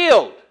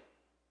revealed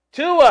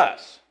to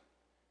us.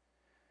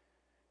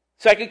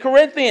 2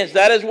 Corinthians,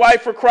 that is why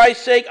for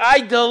Christ's sake I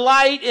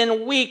delight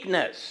in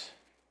weakness,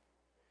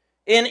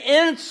 in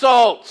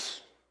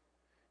insults,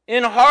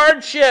 in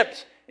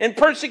hardships, in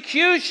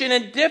persecution,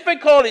 in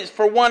difficulties.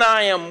 For when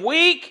I am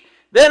weak,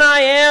 then I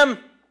am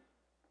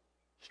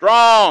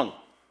strong.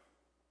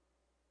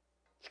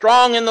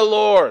 Strong in the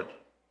Lord.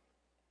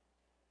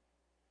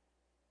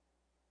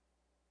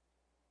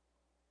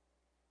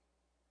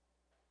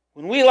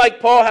 When we, like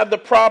Paul, have the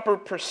proper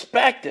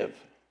perspective,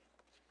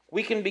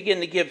 we can begin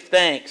to give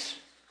thanks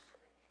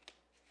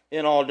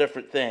in all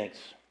different things.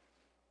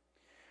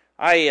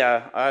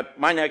 My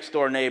next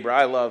door neighbor,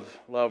 I love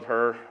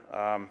her,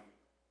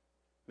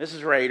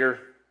 Mrs. Rader.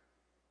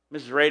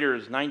 Mrs. Rader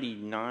is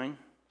 99.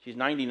 She's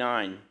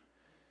 99.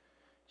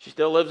 She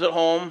still lives at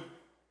home.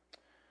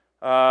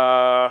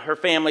 Her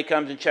family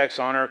comes and checks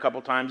on her a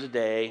couple times a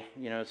day,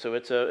 so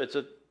it's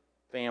a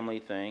family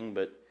thing.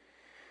 But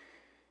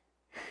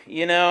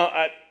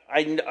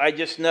I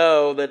just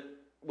know that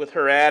with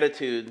her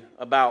attitude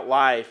about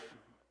life,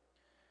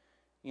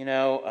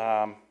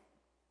 one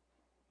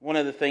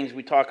of the things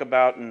we talk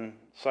about in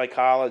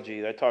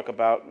psychology, I talk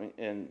about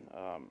in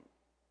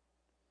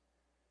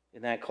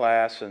that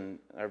class, and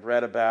I've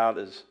read about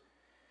is,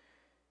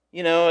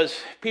 as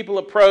people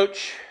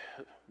approach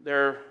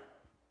their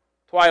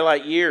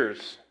twilight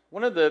years,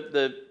 one of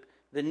the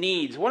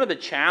needs, one of the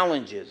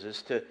challenges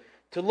is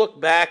to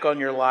look back on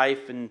your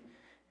life and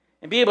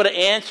be able to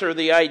answer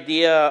the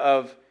idea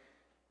of,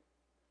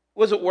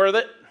 was it worth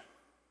it?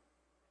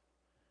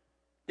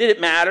 Did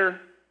it matter?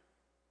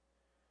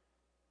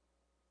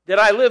 Did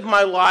I live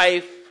my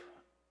life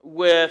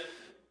with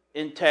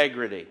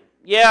integrity?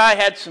 Yeah, I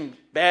had some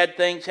bad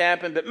things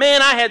happen, but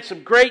man, I had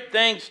some great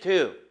things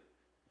too.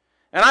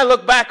 And I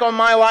look back on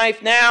my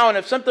life now, and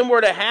if something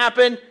were to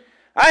happen,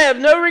 I have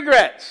no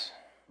regrets.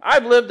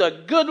 I've lived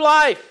a good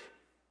life.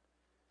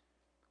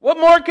 What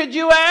more could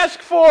you ask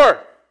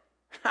for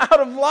out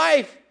of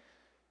life?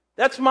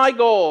 That's my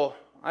goal.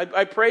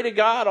 I pray to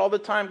God all the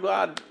time,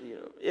 God,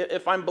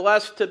 if I'm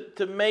blessed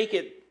to make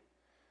it,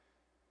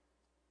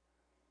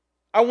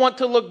 I want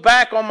to look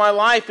back on my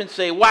life and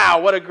say, wow,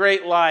 what a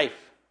great life.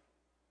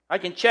 I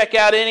can check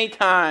out any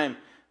time.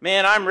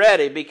 Man, I'm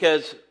ready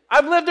because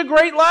I've lived a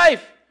great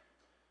life.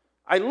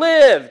 I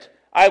lived.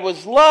 I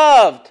was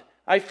loved.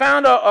 I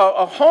found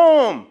a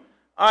home.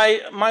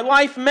 My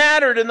life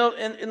mattered in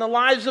the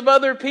lives of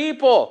other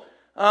people.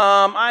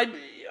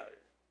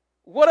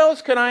 what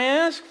else can I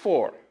ask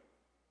for?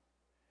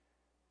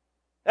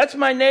 That's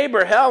my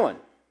neighbor, Helen.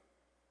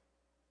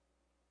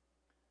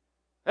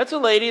 That's a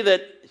lady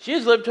that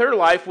she's lived her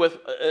life with,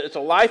 it's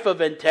a life of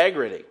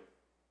integrity.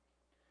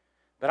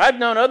 But I've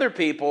known other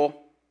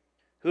people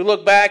who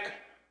look back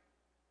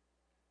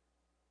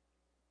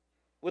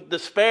with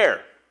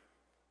despair.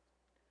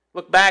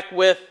 Look back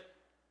with,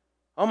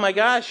 oh my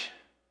gosh,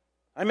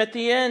 I'm at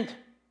the end.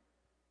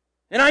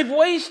 And I've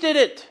wasted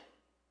it.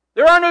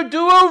 There are no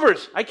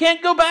do-overs. I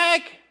can't go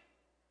back.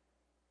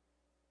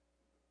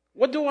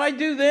 What do I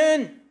do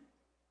then?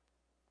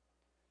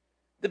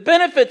 The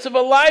benefits of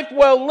a life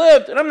well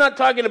lived, and I'm not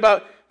talking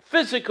about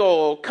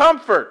physical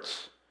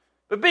comforts,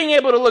 but being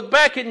able to look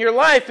back in your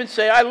life and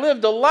say, I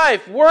lived a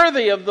life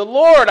worthy of the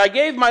Lord. I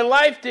gave my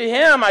life to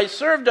Him. I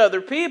served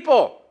other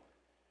people.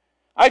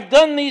 I've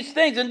done these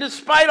things, and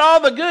despite all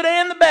the good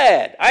and the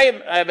bad,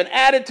 I have an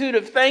attitude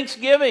of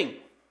thanksgiving.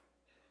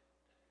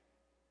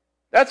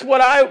 That's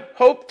what I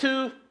hope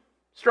to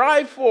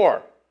strive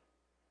for.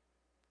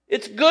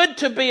 It's good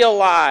to be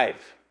alive.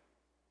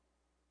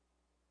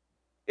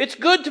 It's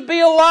good to be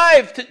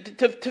alive,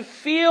 to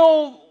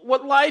feel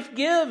what life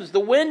gives, the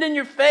wind in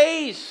your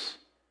face.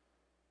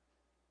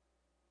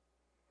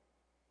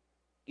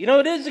 You know,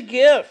 it is a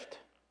gift.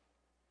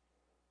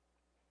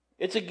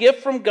 It's a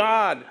gift from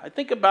God. I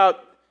think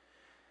about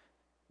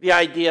the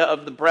idea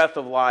of the breath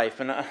of life,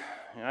 and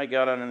I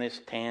got on this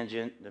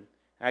tangent.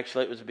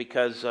 Actually, it was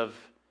because of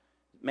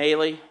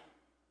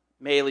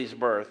Maylee's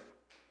birth.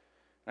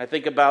 I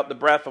think about the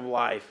breath of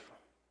life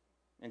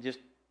and just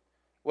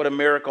what a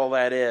miracle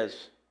that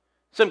is.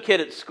 Some kid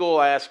at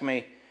school asked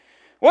me,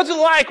 what's it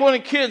like when a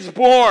kid's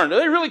born? Do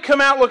they really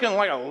come out looking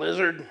like a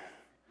lizard?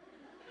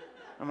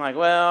 I'm like,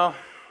 well,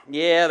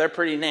 yeah, they're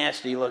pretty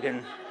nasty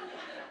looking.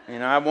 You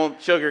know, I won't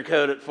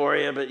sugarcoat it for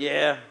you, but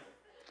yeah.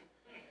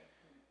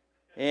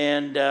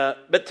 And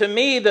but to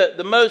me,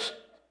 the most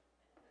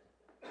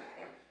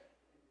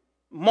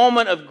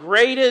moment of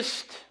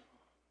greatest,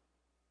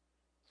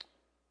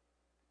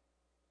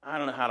 I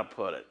don't know how to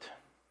put it,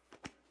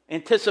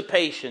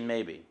 anticipation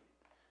maybe,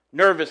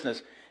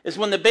 nervousness, is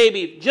when the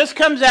baby just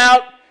comes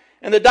out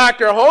and the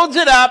doctor holds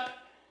it up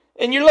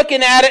and you're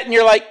looking at it and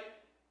you're like,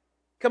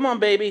 come on,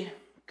 baby,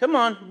 come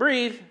on,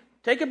 breathe,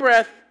 take a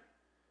breath,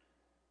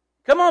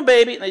 come on,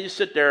 baby. And they just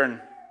sit there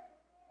and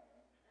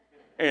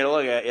they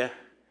look at you.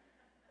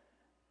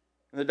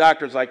 And the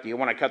doctor's like, do you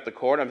want to cut the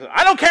cord? I'm like,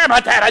 I don't care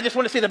about that. I just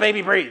want to see the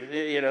baby breathe,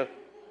 you know.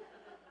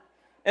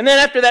 And then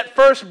after that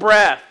first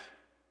breath,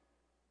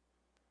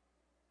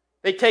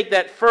 they take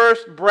that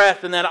first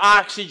breath and that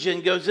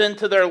oxygen goes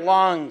into their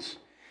lungs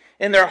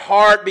and their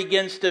heart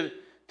begins to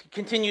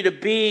continue to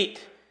beat,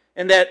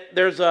 and that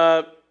there's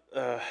a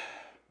what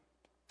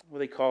do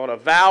they call it, a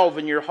valve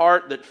in your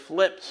heart that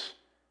flips.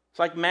 It's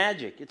like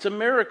magic. It's a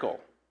miracle.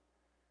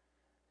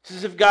 It's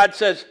as if God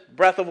says,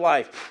 breath of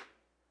life.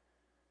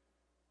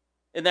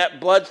 And that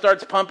blood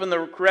starts pumping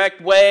the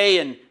correct way,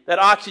 and that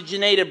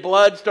oxygenated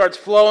blood starts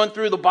flowing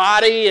through the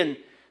body, and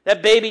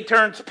that baby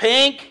turns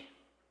pink.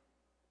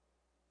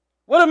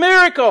 What a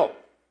miracle.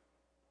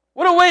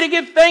 What a way to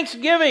give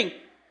thanksgiving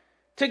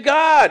to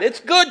God. It's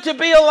good to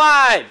be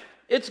alive.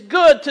 It's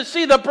good to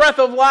see the breath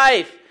of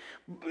life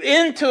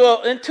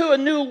into a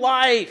new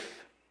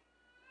life.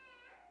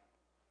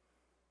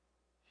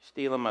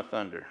 Stealing my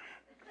thunder.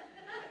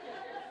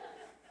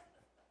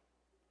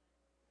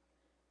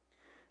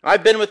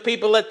 I've been with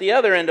people at the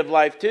other end of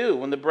life too,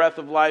 when the breath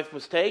of life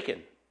was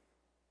taken.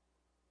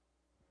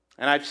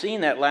 And I've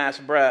seen that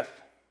last breath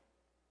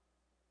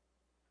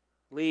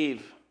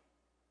leave.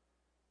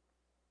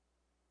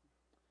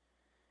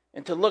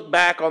 And to look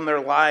back on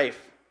their life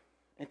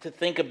and to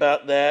think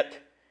about that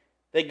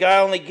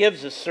God only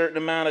gives us a certain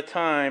amount of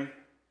time.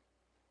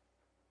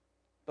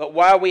 But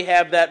while we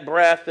have that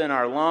breath in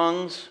our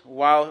lungs,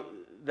 while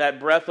that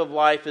breath of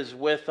life is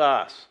with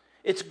us,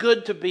 it's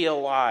good to be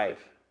alive.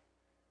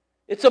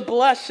 It's a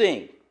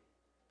blessing.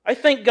 I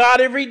thank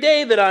God every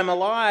day that I'm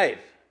alive.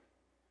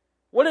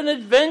 What an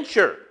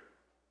adventure.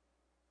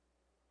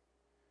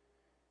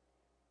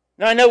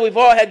 Now, I know we've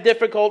all had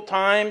difficult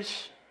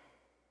times.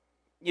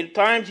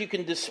 Times you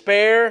can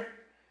despair,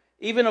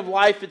 even of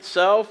life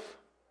itself.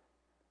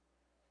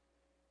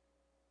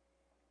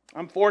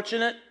 I'm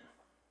fortunate.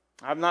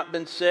 I've not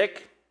been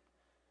sick.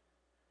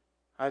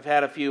 I've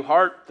had a few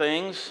heart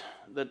things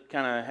that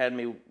kind of had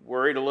me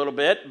worried a little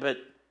bit, but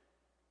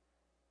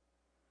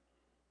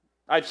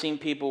I've seen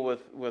people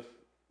with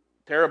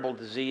terrible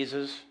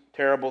diseases,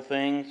 terrible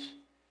things,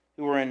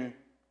 who are in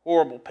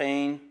horrible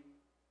pain.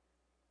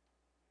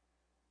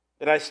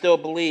 But I still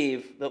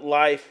believe that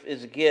life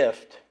is a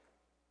gift,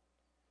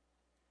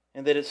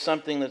 and that it's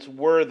something that's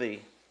worthy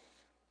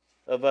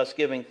of us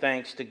giving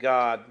thanks to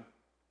God,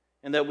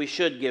 and that we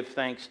should give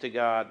thanks to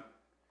God.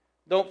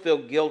 Don't feel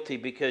guilty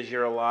because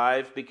you're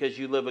alive, because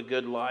you live a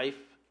good life.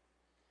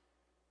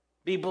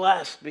 Be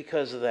blessed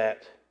because of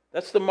that.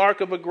 That's the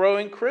mark of a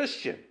growing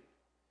Christian.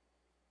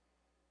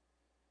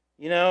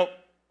 You know,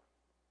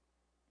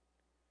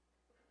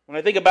 when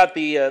I think about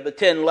the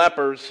 10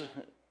 lepers,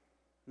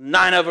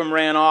 9 of them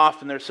ran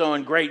off, and they're so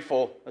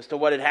ungrateful as to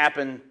what had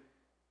happened.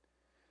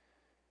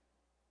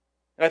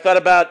 And I thought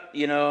about,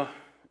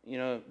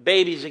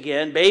 babies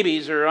again.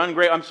 Babies are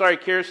ungrateful. I'm sorry,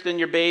 Kirsten,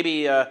 your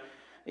baby,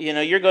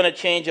 you're going to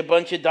change a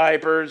bunch of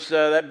diapers.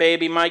 That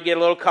baby might get a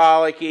little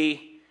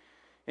colicky,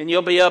 and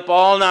you'll be up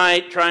all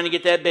night trying to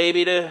get that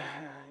baby to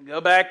go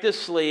back to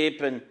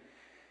sleep. And,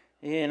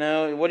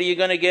 what are you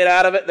going to get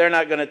out of it? They're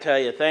not going to tell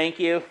you, thank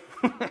you.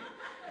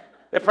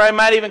 They probably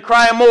might even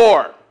cry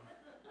more.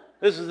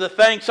 This is the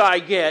thanks I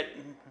get.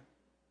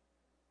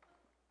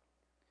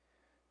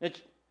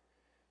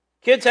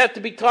 Kids have to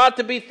be taught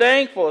to be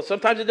thankful.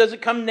 Sometimes it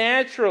doesn't come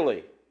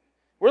naturally.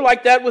 We're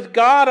like that with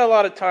God a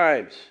lot of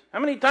times. How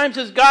many times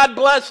has God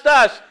blessed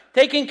us,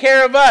 taken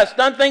care of us,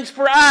 done things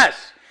for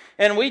us?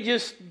 And we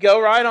just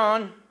go right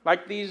on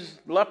like these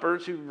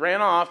lepers who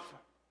ran off.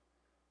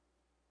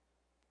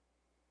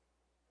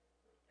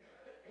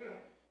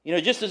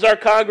 Just as our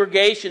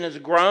congregation has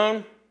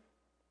grown,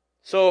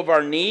 so have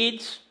our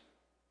needs.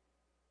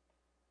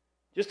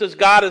 Just as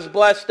God has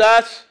blessed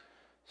us,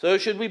 so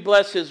should we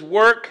bless His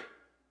work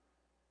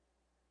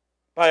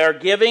by our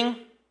giving,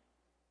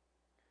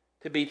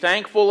 to be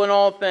thankful in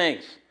all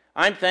things.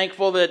 I'm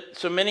thankful that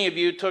so many of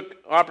you took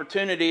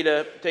opportunity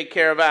to take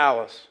care of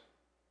Alice.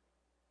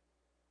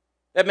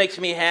 That makes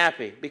me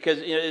happy because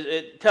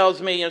it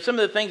tells me some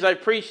of the things I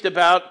preached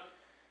about,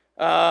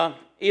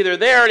 either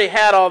they already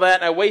had all that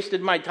and I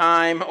wasted my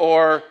time,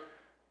 or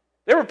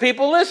there were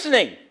people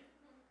listening.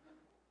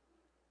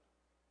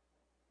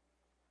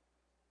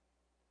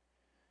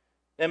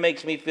 That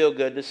makes me feel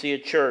good to see a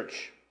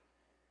church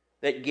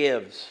that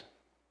gives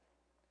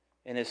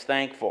and is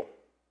thankful.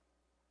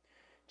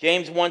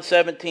 James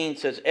 1:17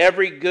 says,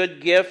 every good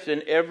gift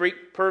and every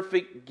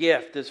perfect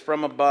gift is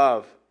from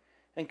above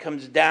and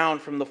comes down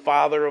from the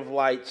Father of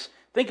lights.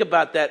 Think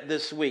about that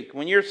this week.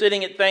 When you're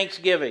sitting at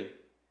Thanksgiving,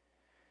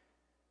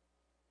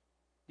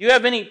 do you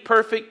have any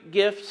perfect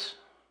gifts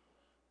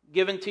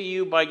given to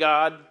you by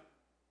God?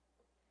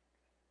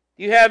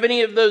 Do you have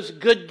any of those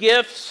good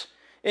gifts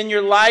in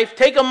your life?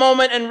 Take a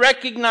moment and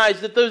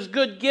recognize that those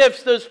good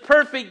gifts, those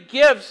perfect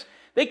gifts,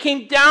 they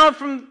came down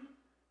from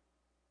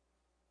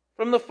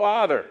the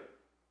Father.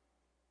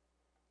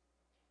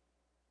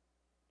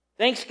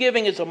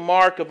 Thanksgiving is a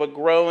mark of a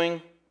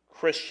growing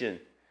Christian,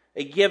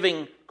 a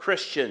giving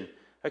Christian,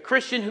 a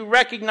Christian who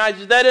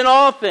recognizes that in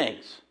all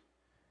things,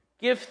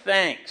 give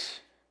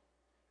thanks.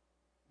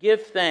 Give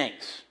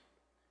thanks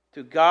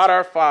to God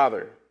our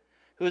Father,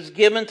 who has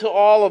given to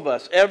all of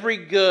us every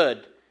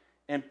good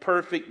and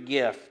perfect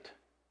gift.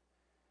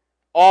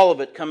 All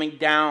of it coming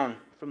down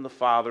from the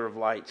Father of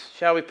lights.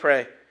 Shall we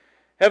pray?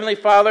 Heavenly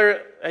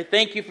Father, I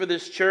thank you for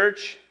this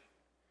church.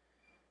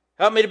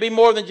 Help me to be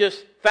more than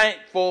just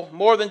thankful,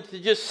 more than to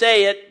just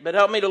say it, but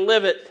help me to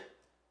live it.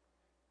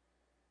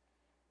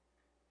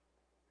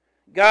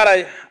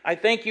 God, I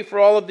thank you for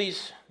all of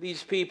these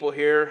people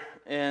here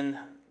and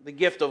the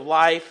gift of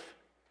life,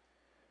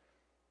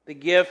 the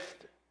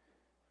gift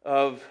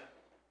of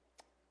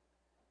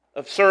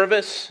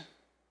service,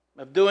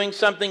 of doing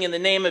something in the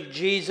name of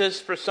Jesus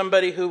for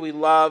somebody who we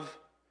love.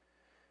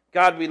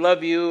 God, we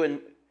love you and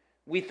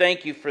we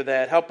thank you for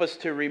that. Help us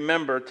to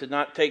remember to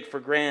not take for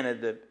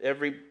granted that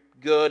every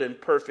good and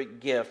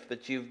perfect gift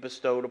that you've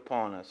bestowed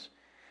upon us.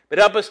 But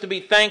help us to be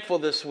thankful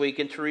this week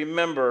and to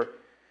remember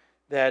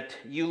that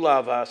you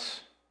love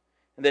us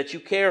and that you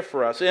care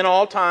for us in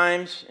all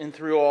times and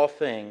through all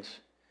things.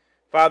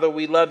 Father,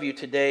 we love you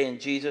today in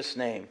Jesus'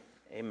 name.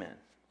 Amen.